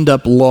ginned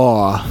up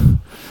law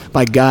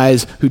by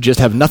guys who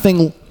just have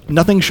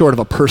nothing short of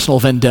a personal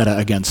vendetta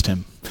against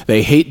him.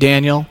 They hate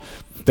Daniel.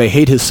 They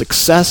hate his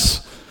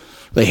success.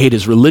 They hate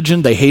his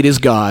religion. They hate his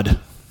God.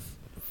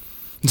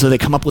 And so they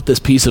come up with this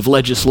piece of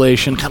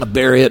legislation, kind of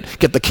bury it,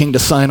 get the king to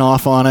sign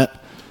off on it.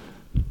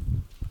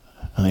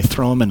 And they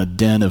throw him in a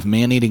den of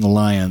man-eating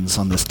lions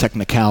on this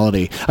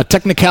technicality. A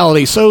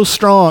technicality so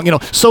strong,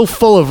 so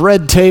full of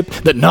red tape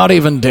that not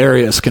even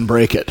Darius can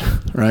break it,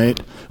 right?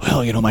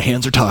 Well, my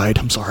hands are tied.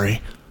 I'm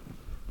sorry.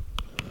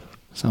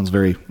 Sounds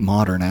very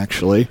modern,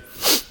 actually.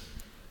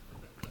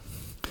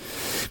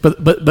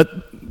 But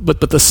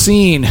the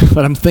scene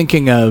that I'm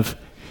thinking of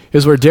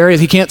is where Darius,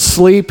 he can't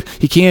sleep,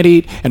 he can't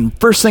eat, and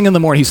first thing in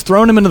the morning, he's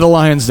thrown him into the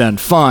lion's den.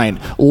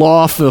 Fine,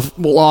 law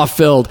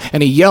filled,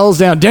 and he yells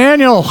down,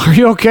 "Daniel, are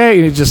you okay?"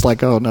 And he's just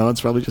like, "Oh no, it's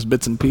probably just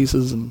bits and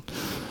pieces."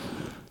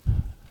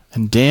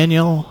 And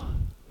Daniel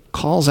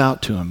calls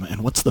out to him,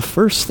 and what's the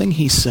first thing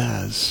he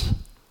says?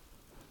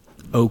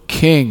 "O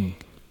king,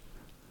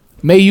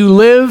 may you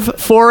live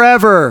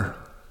forever."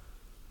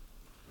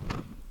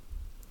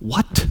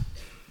 What?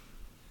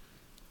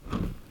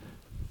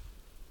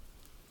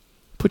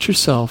 Put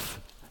yourself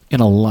in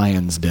a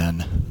lion's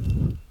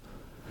den.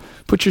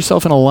 Put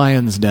yourself in a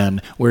lion's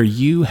den where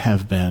you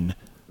have been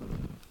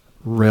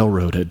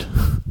railroaded.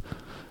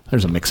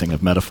 There's a mixing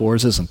of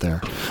metaphors, isn't there?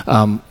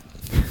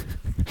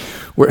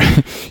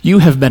 Where you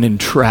have been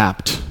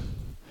entrapped.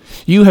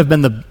 You have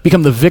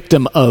become the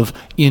victim of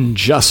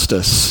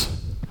injustice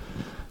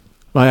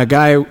by a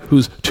guy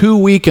who's too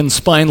weak and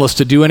spineless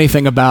to do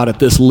anything about it,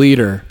 this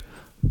leader.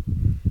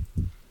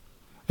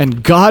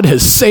 And God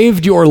has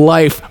saved your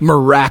life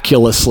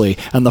miraculously.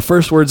 And the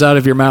first words out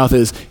of your mouth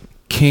is,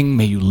 "King,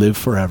 may you live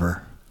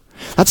forever."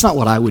 That's not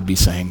what I would be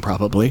saying,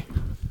 probably.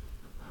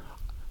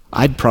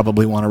 I'd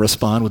probably want to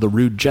respond with a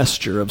rude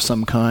gesture of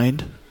some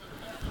kind.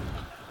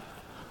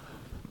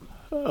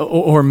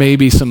 Or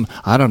maybe some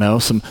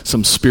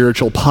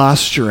spiritual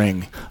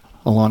posturing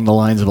along the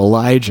lines of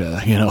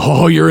Elijah.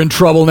 "Oh, you're in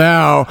trouble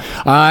now.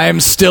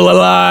 I'm still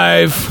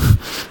alive.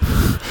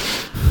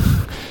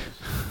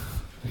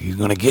 He's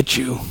going to get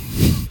you."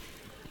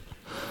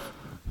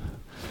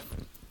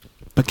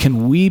 But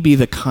can we be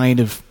the kind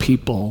of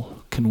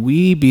people, can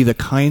we be the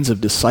kinds of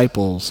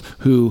disciples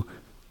who,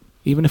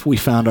 even if we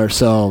found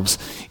ourselves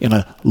in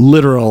a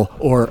literal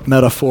or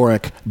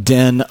metaphoric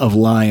den of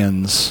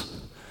lions,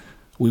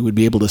 we would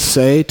be able to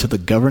say to the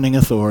governing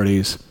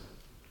authorities,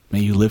 may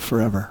you live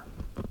forever.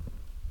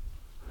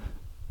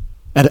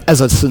 And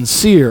as a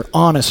sincere,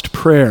 honest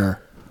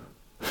prayer,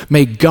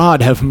 may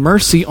God have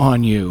mercy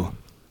on you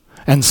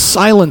and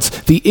silence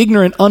the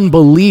ignorant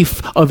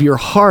unbelief of your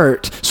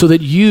heart so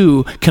that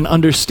you can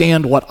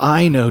understand what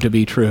I know to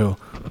be true,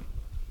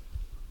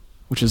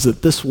 which is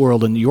that this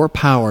world and your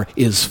power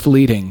is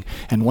fleeting,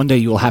 and one day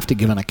you will have to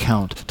give an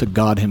account to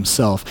God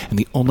himself, and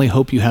the only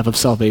hope you have of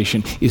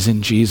salvation is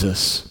in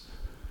Jesus.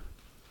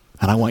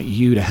 And I want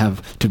you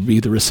to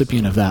be the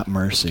recipient of that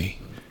mercy.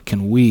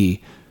 Can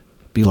we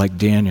be like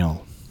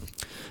Daniel?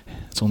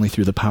 It's only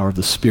through the power of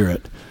the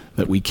Spirit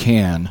that we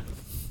can.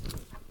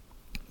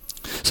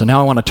 So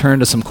now I want to turn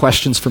to some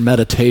questions for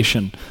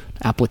meditation,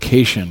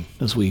 application,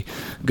 as we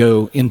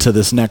go into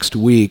this next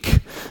week,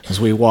 as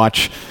we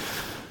watch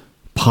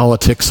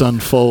politics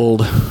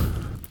unfold.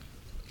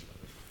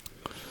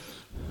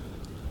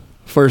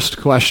 First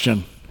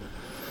question.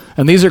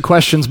 And these are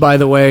questions, by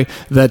the way,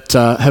 that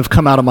have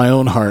come out of my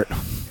own heart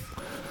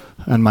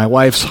and my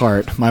wife's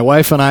heart. My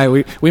wife and I,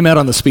 we met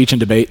on the speech and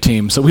debate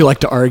team, so we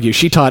like to argue.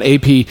 She taught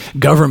AP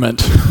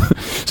government,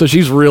 so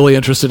she's really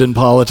interested in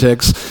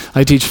politics.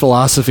 I teach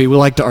philosophy. We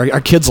like to argue.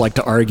 Our kids like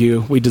to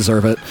argue. We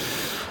deserve it.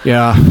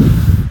 Yeah.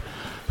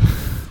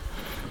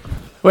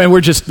 And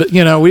we're just,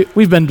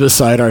 we've been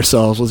beside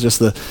ourselves with just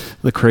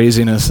the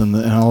craziness and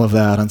all of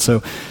that. And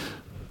so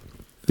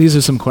these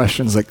are some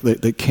questions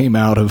that came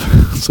out of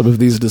some of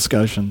these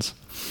discussions.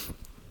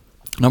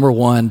 Number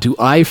one, do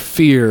I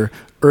fear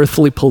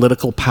earthly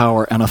political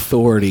power and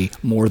authority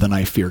more than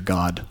I fear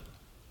God?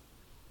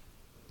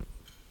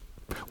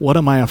 What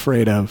am I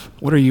afraid of?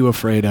 What are you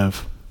afraid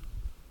of?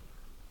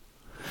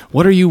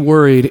 What are you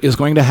worried is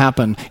going to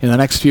happen in the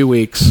next few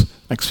weeks,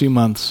 next few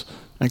months,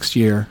 next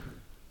year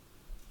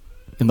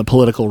in the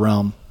political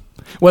realm?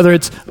 Whether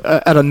it's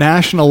at a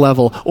national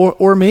level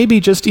or maybe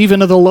just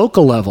even at the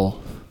local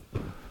level.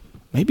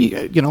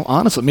 Maybe,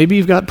 honestly, maybe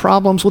you've got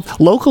problems with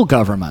local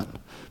government,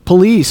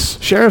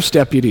 police, sheriff's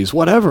deputies,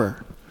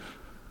 whatever.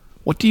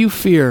 What do you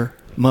fear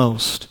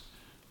most?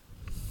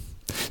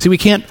 See, we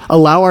can't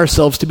allow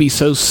ourselves to be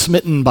so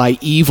smitten by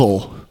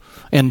evil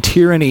and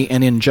tyranny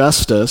and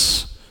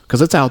injustice,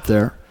 because it's out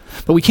there,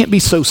 but we can't be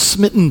so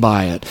smitten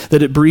by it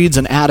that it breeds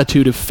an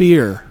attitude of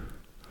fear.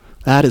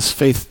 That is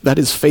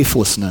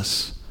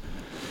faithlessness.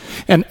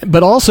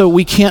 But also,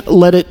 we can't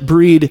let it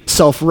breed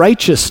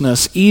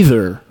self-righteousness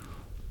either.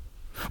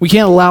 We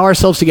can't allow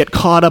ourselves to get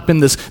caught up in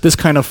this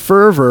kind of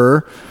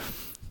fervor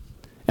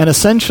and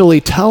essentially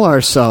tell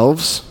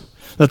ourselves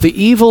that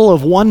the evil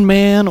of one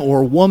man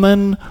or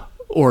woman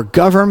or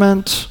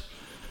government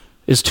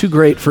is too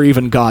great for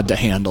even God to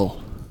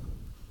handle.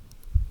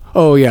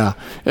 Oh yeah,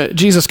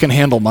 Jesus can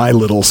handle my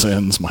little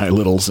sins.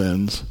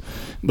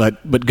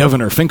 But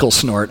Governor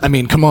Finkelshort, I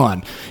mean, come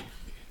on.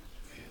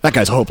 That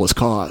guy's a hopeless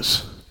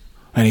cause,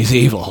 and he's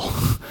evil.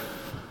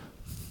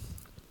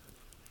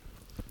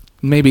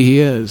 Maybe he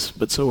is,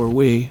 but so are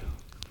we.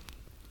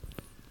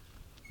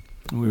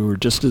 We were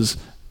just as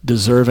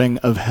deserving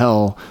of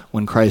hell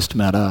when Christ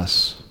met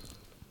us.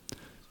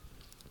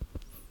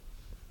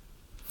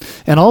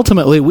 And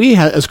ultimately, we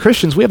as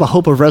Christians, we have a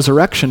hope of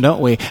resurrection, don't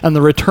we? And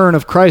the return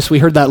of Christ. We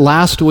heard that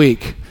last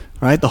week,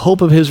 right? The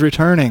hope of his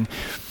returning.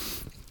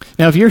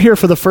 Now, if you're here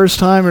for the first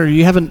time or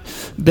you haven't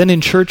been in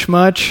church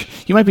much,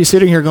 you might be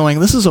sitting here going,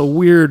 this is a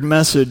weird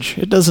message.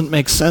 It doesn't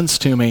make sense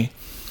to me.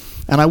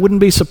 And I wouldn't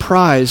be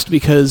surprised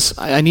because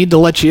I need to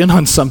let you in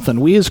on something.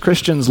 We as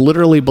Christians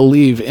literally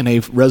believe in a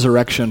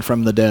resurrection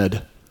from the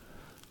dead.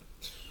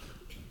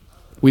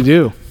 We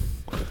do.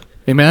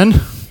 Amen?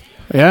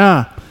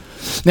 Yeah.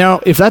 Now,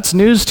 if that's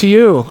news to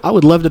you, I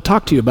would love to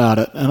talk to you about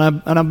it.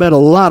 And I bet a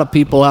lot of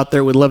people out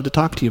there would love to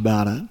talk to you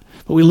about it.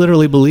 But we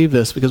literally believe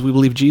this because we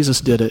believe Jesus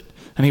did it.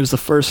 And he was the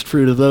first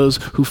fruit of those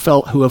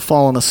who have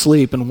fallen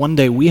asleep. And one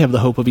day we have the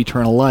hope of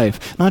eternal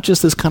life. Not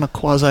just this kind of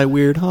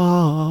quasi-weird,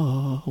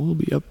 we'll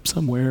be up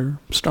somewhere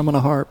strumming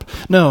a harp.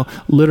 No,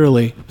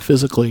 literally,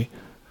 physically,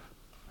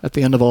 at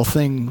the end of all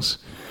things.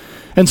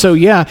 And so,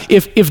 yeah,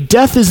 if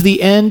death is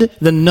the end,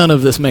 then none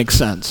of this makes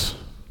sense.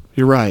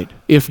 You're right.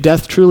 If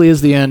death truly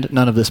is the end,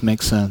 none of this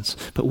makes sense.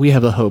 But we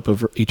have the hope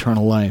of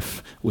eternal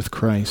life with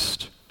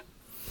Christ.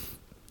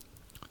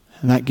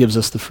 And that gives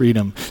us the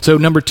freedom. So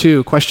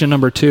question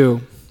number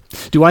two,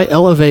 do I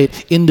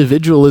elevate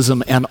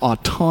individualism and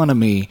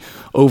autonomy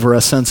over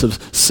a sense of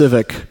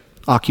civic,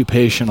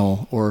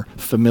 occupational, or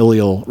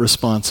familial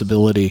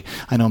responsibility?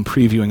 I know I'm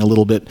previewing a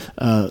little bit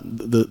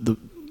the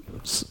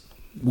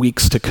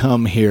weeks to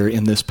come here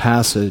in this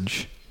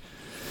passage.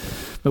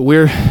 But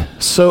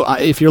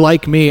if you're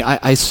like me,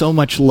 I so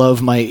much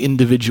love my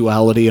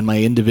individuality and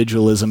my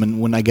individualism,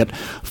 and when I get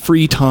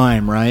free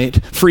time,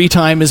 right? Free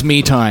time is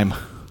me time.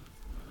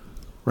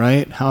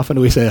 Right? How often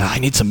do we say, I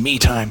need some me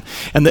time?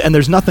 And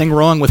there's nothing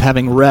wrong with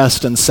having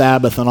rest and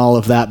Sabbath and all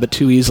of that, but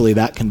too easily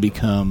that can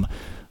become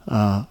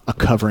a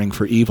covering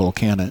for evil,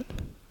 can it?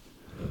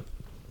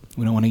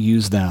 We don't want to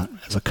use that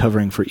as a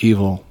covering for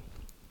evil.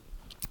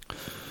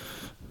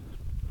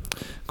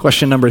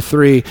 Question number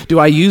 3, do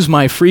I use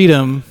my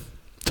freedom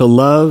To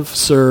love,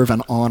 serve,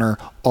 and honor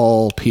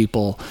all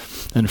people.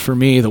 And for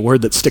me, the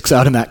word that sticks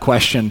out in that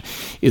question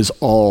is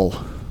all.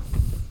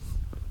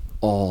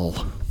 All.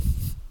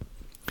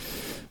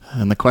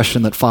 And the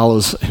question that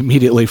follows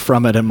immediately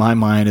from it in my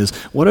mind is,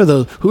 who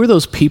are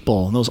those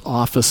people in those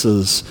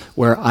offices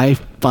where I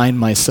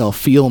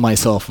feel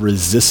myself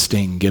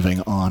resisting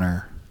giving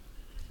honor?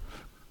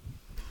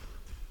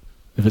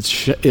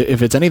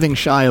 If it's anything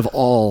shy of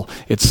all,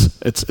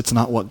 it's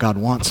not what God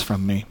wants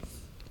from me.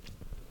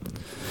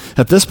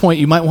 At this point,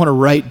 you might want to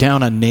write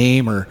down a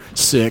name or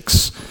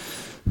 6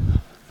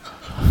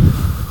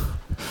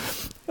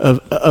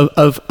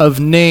 of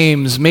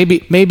names.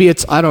 Maybe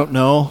it's, I don't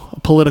know, a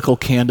political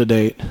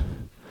candidate.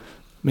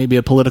 Maybe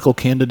a political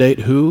candidate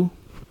who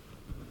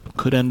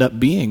could end up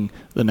being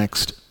the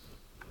next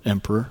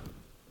emperor.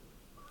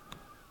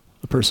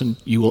 The person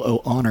you will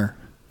owe honor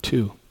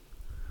to.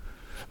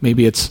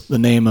 Maybe it's the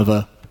name of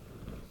a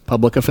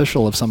public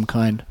official of some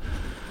kind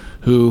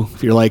who,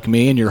 if you're like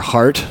me, in your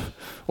heart,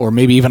 or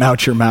maybe even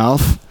out your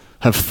mouth,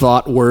 have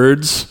thought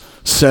words,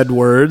 said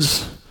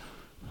words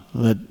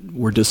that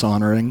were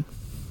dishonoring.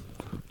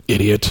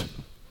 Idiot,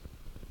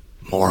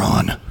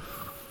 moron,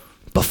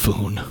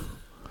 buffoon,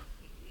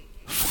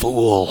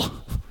 fool,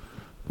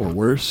 or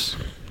worse.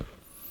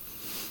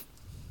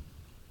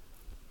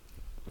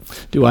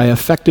 Do I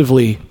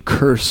effectively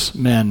curse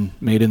men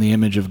made in the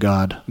image of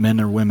God,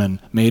 men or women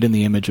made in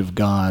the image of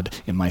God,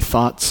 in my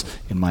thoughts,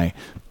 in my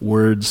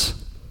words?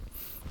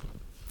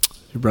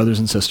 Brothers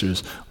and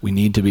sisters, we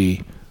need to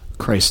be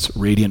Christ's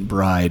radiant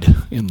bride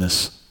in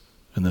this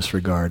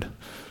regard,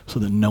 so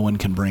that no one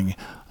can bring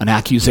an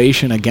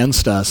accusation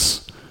against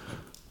us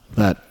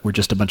that we're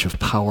just a bunch of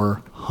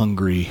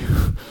power-hungry,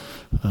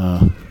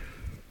 I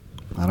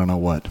don't know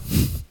what.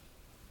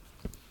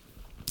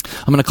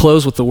 I'm going to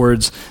close with the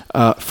words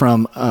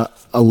from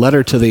a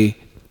letter to the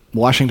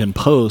Washington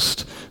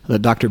Post that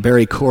Dr.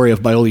 Barry Corey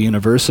of Biola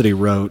University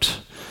wrote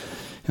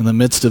in the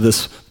midst of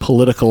this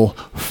political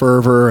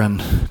fervor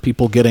and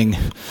people getting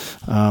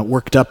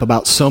worked up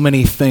about so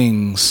many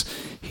things.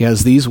 He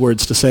has these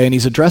words to say, and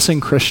he's addressing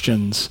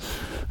Christians.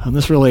 And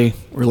this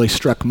really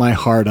struck my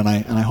heart, and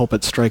I hope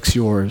it strikes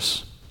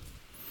yours.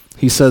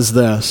 He says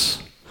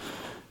this.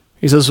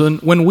 He says,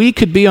 when we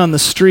could be on the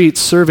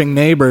streets serving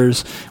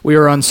neighbors, we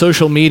are on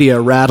social media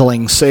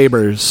rattling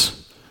sabers.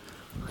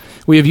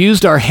 We have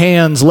used our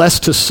hands less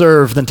to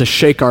serve than to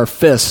shake our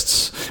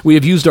fists. We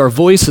have used our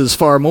voices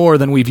far more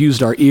than we've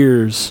used our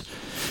ears.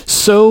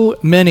 So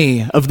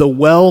many of the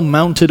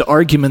well-mounted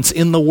arguments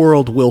in the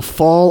world will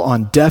fall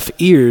on deaf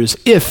ears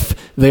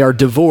if they are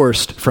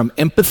divorced from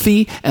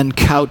empathy and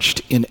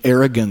couched in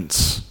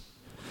arrogance.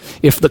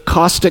 If the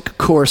caustic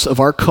course of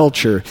our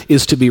culture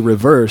is to be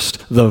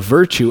reversed, the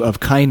virtue of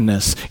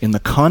kindness in the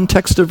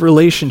context of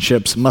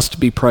relationships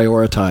must be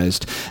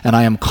prioritized, and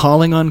I am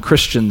calling on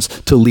Christians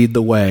to lead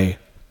the way.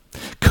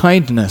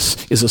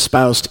 Kindness is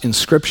espoused in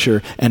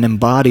Scripture and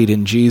embodied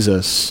in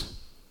Jesus.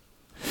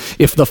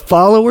 If the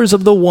followers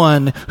of the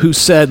one who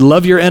said,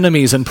 "Love your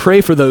enemies and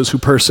pray for those who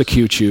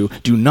persecute you,"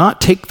 do not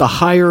take the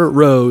higher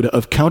road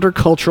of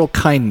countercultural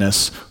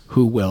kindness,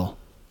 who will?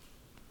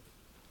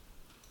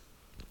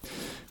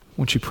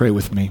 Won't you pray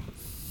with me?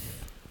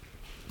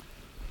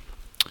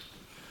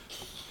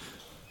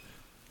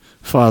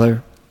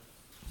 Father,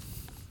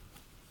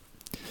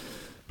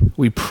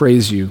 we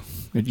praise you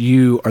that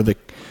you are the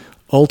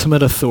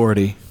ultimate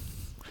authority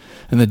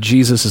and that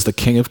Jesus is the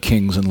King of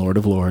kings and Lord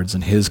of lords,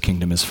 and his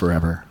kingdom is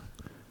forever.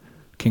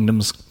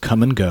 Kingdoms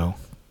come and go,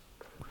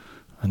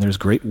 and there's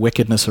great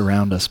wickedness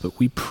around us, but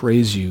we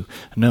praise you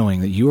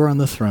knowing that you are on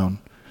the throne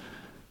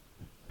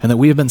and that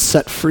we have been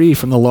set free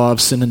from the law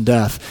of sin and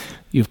death.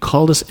 You've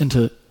called us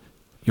into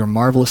your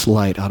marvelous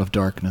light out of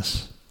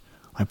darkness.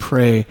 I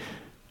pray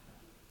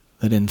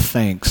that in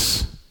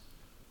thanks,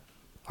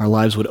 our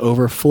lives would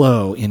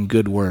overflow in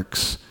good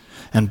works.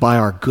 And by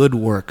our good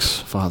works,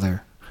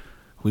 Father,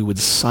 we would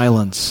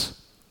silence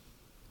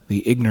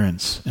the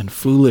ignorance and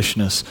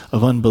foolishness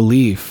of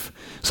unbelief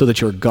so that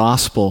your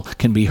gospel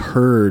can be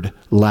heard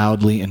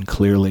loudly and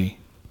clearly.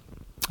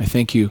 I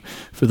thank you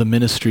for the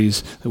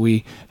ministries that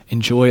we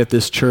enjoy at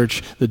this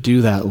church that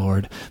do that,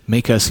 Lord.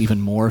 Make us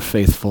even more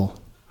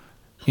faithful.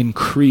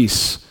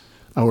 Increase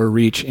our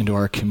reach into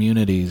our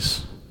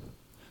communities.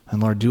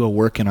 And Lord, do a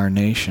work in our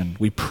nation.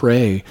 We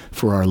pray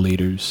for our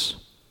leaders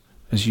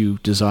as you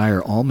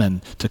desire all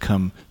men to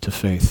come to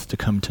faith, to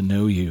come to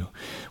know you.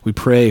 We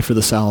pray for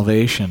the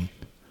salvation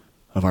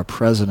of our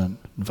president,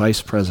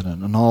 vice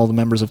president, and all the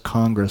members of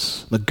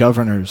Congress, the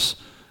governors,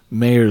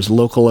 mayors,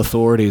 local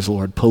authorities,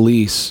 Lord,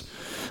 police.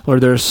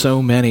 Lord, there are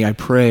so many. I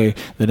pray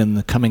that in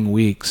the coming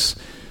weeks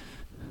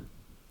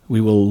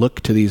we will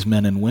look to these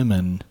men and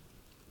women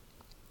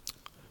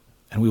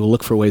and we will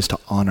look for ways to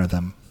honor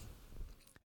them.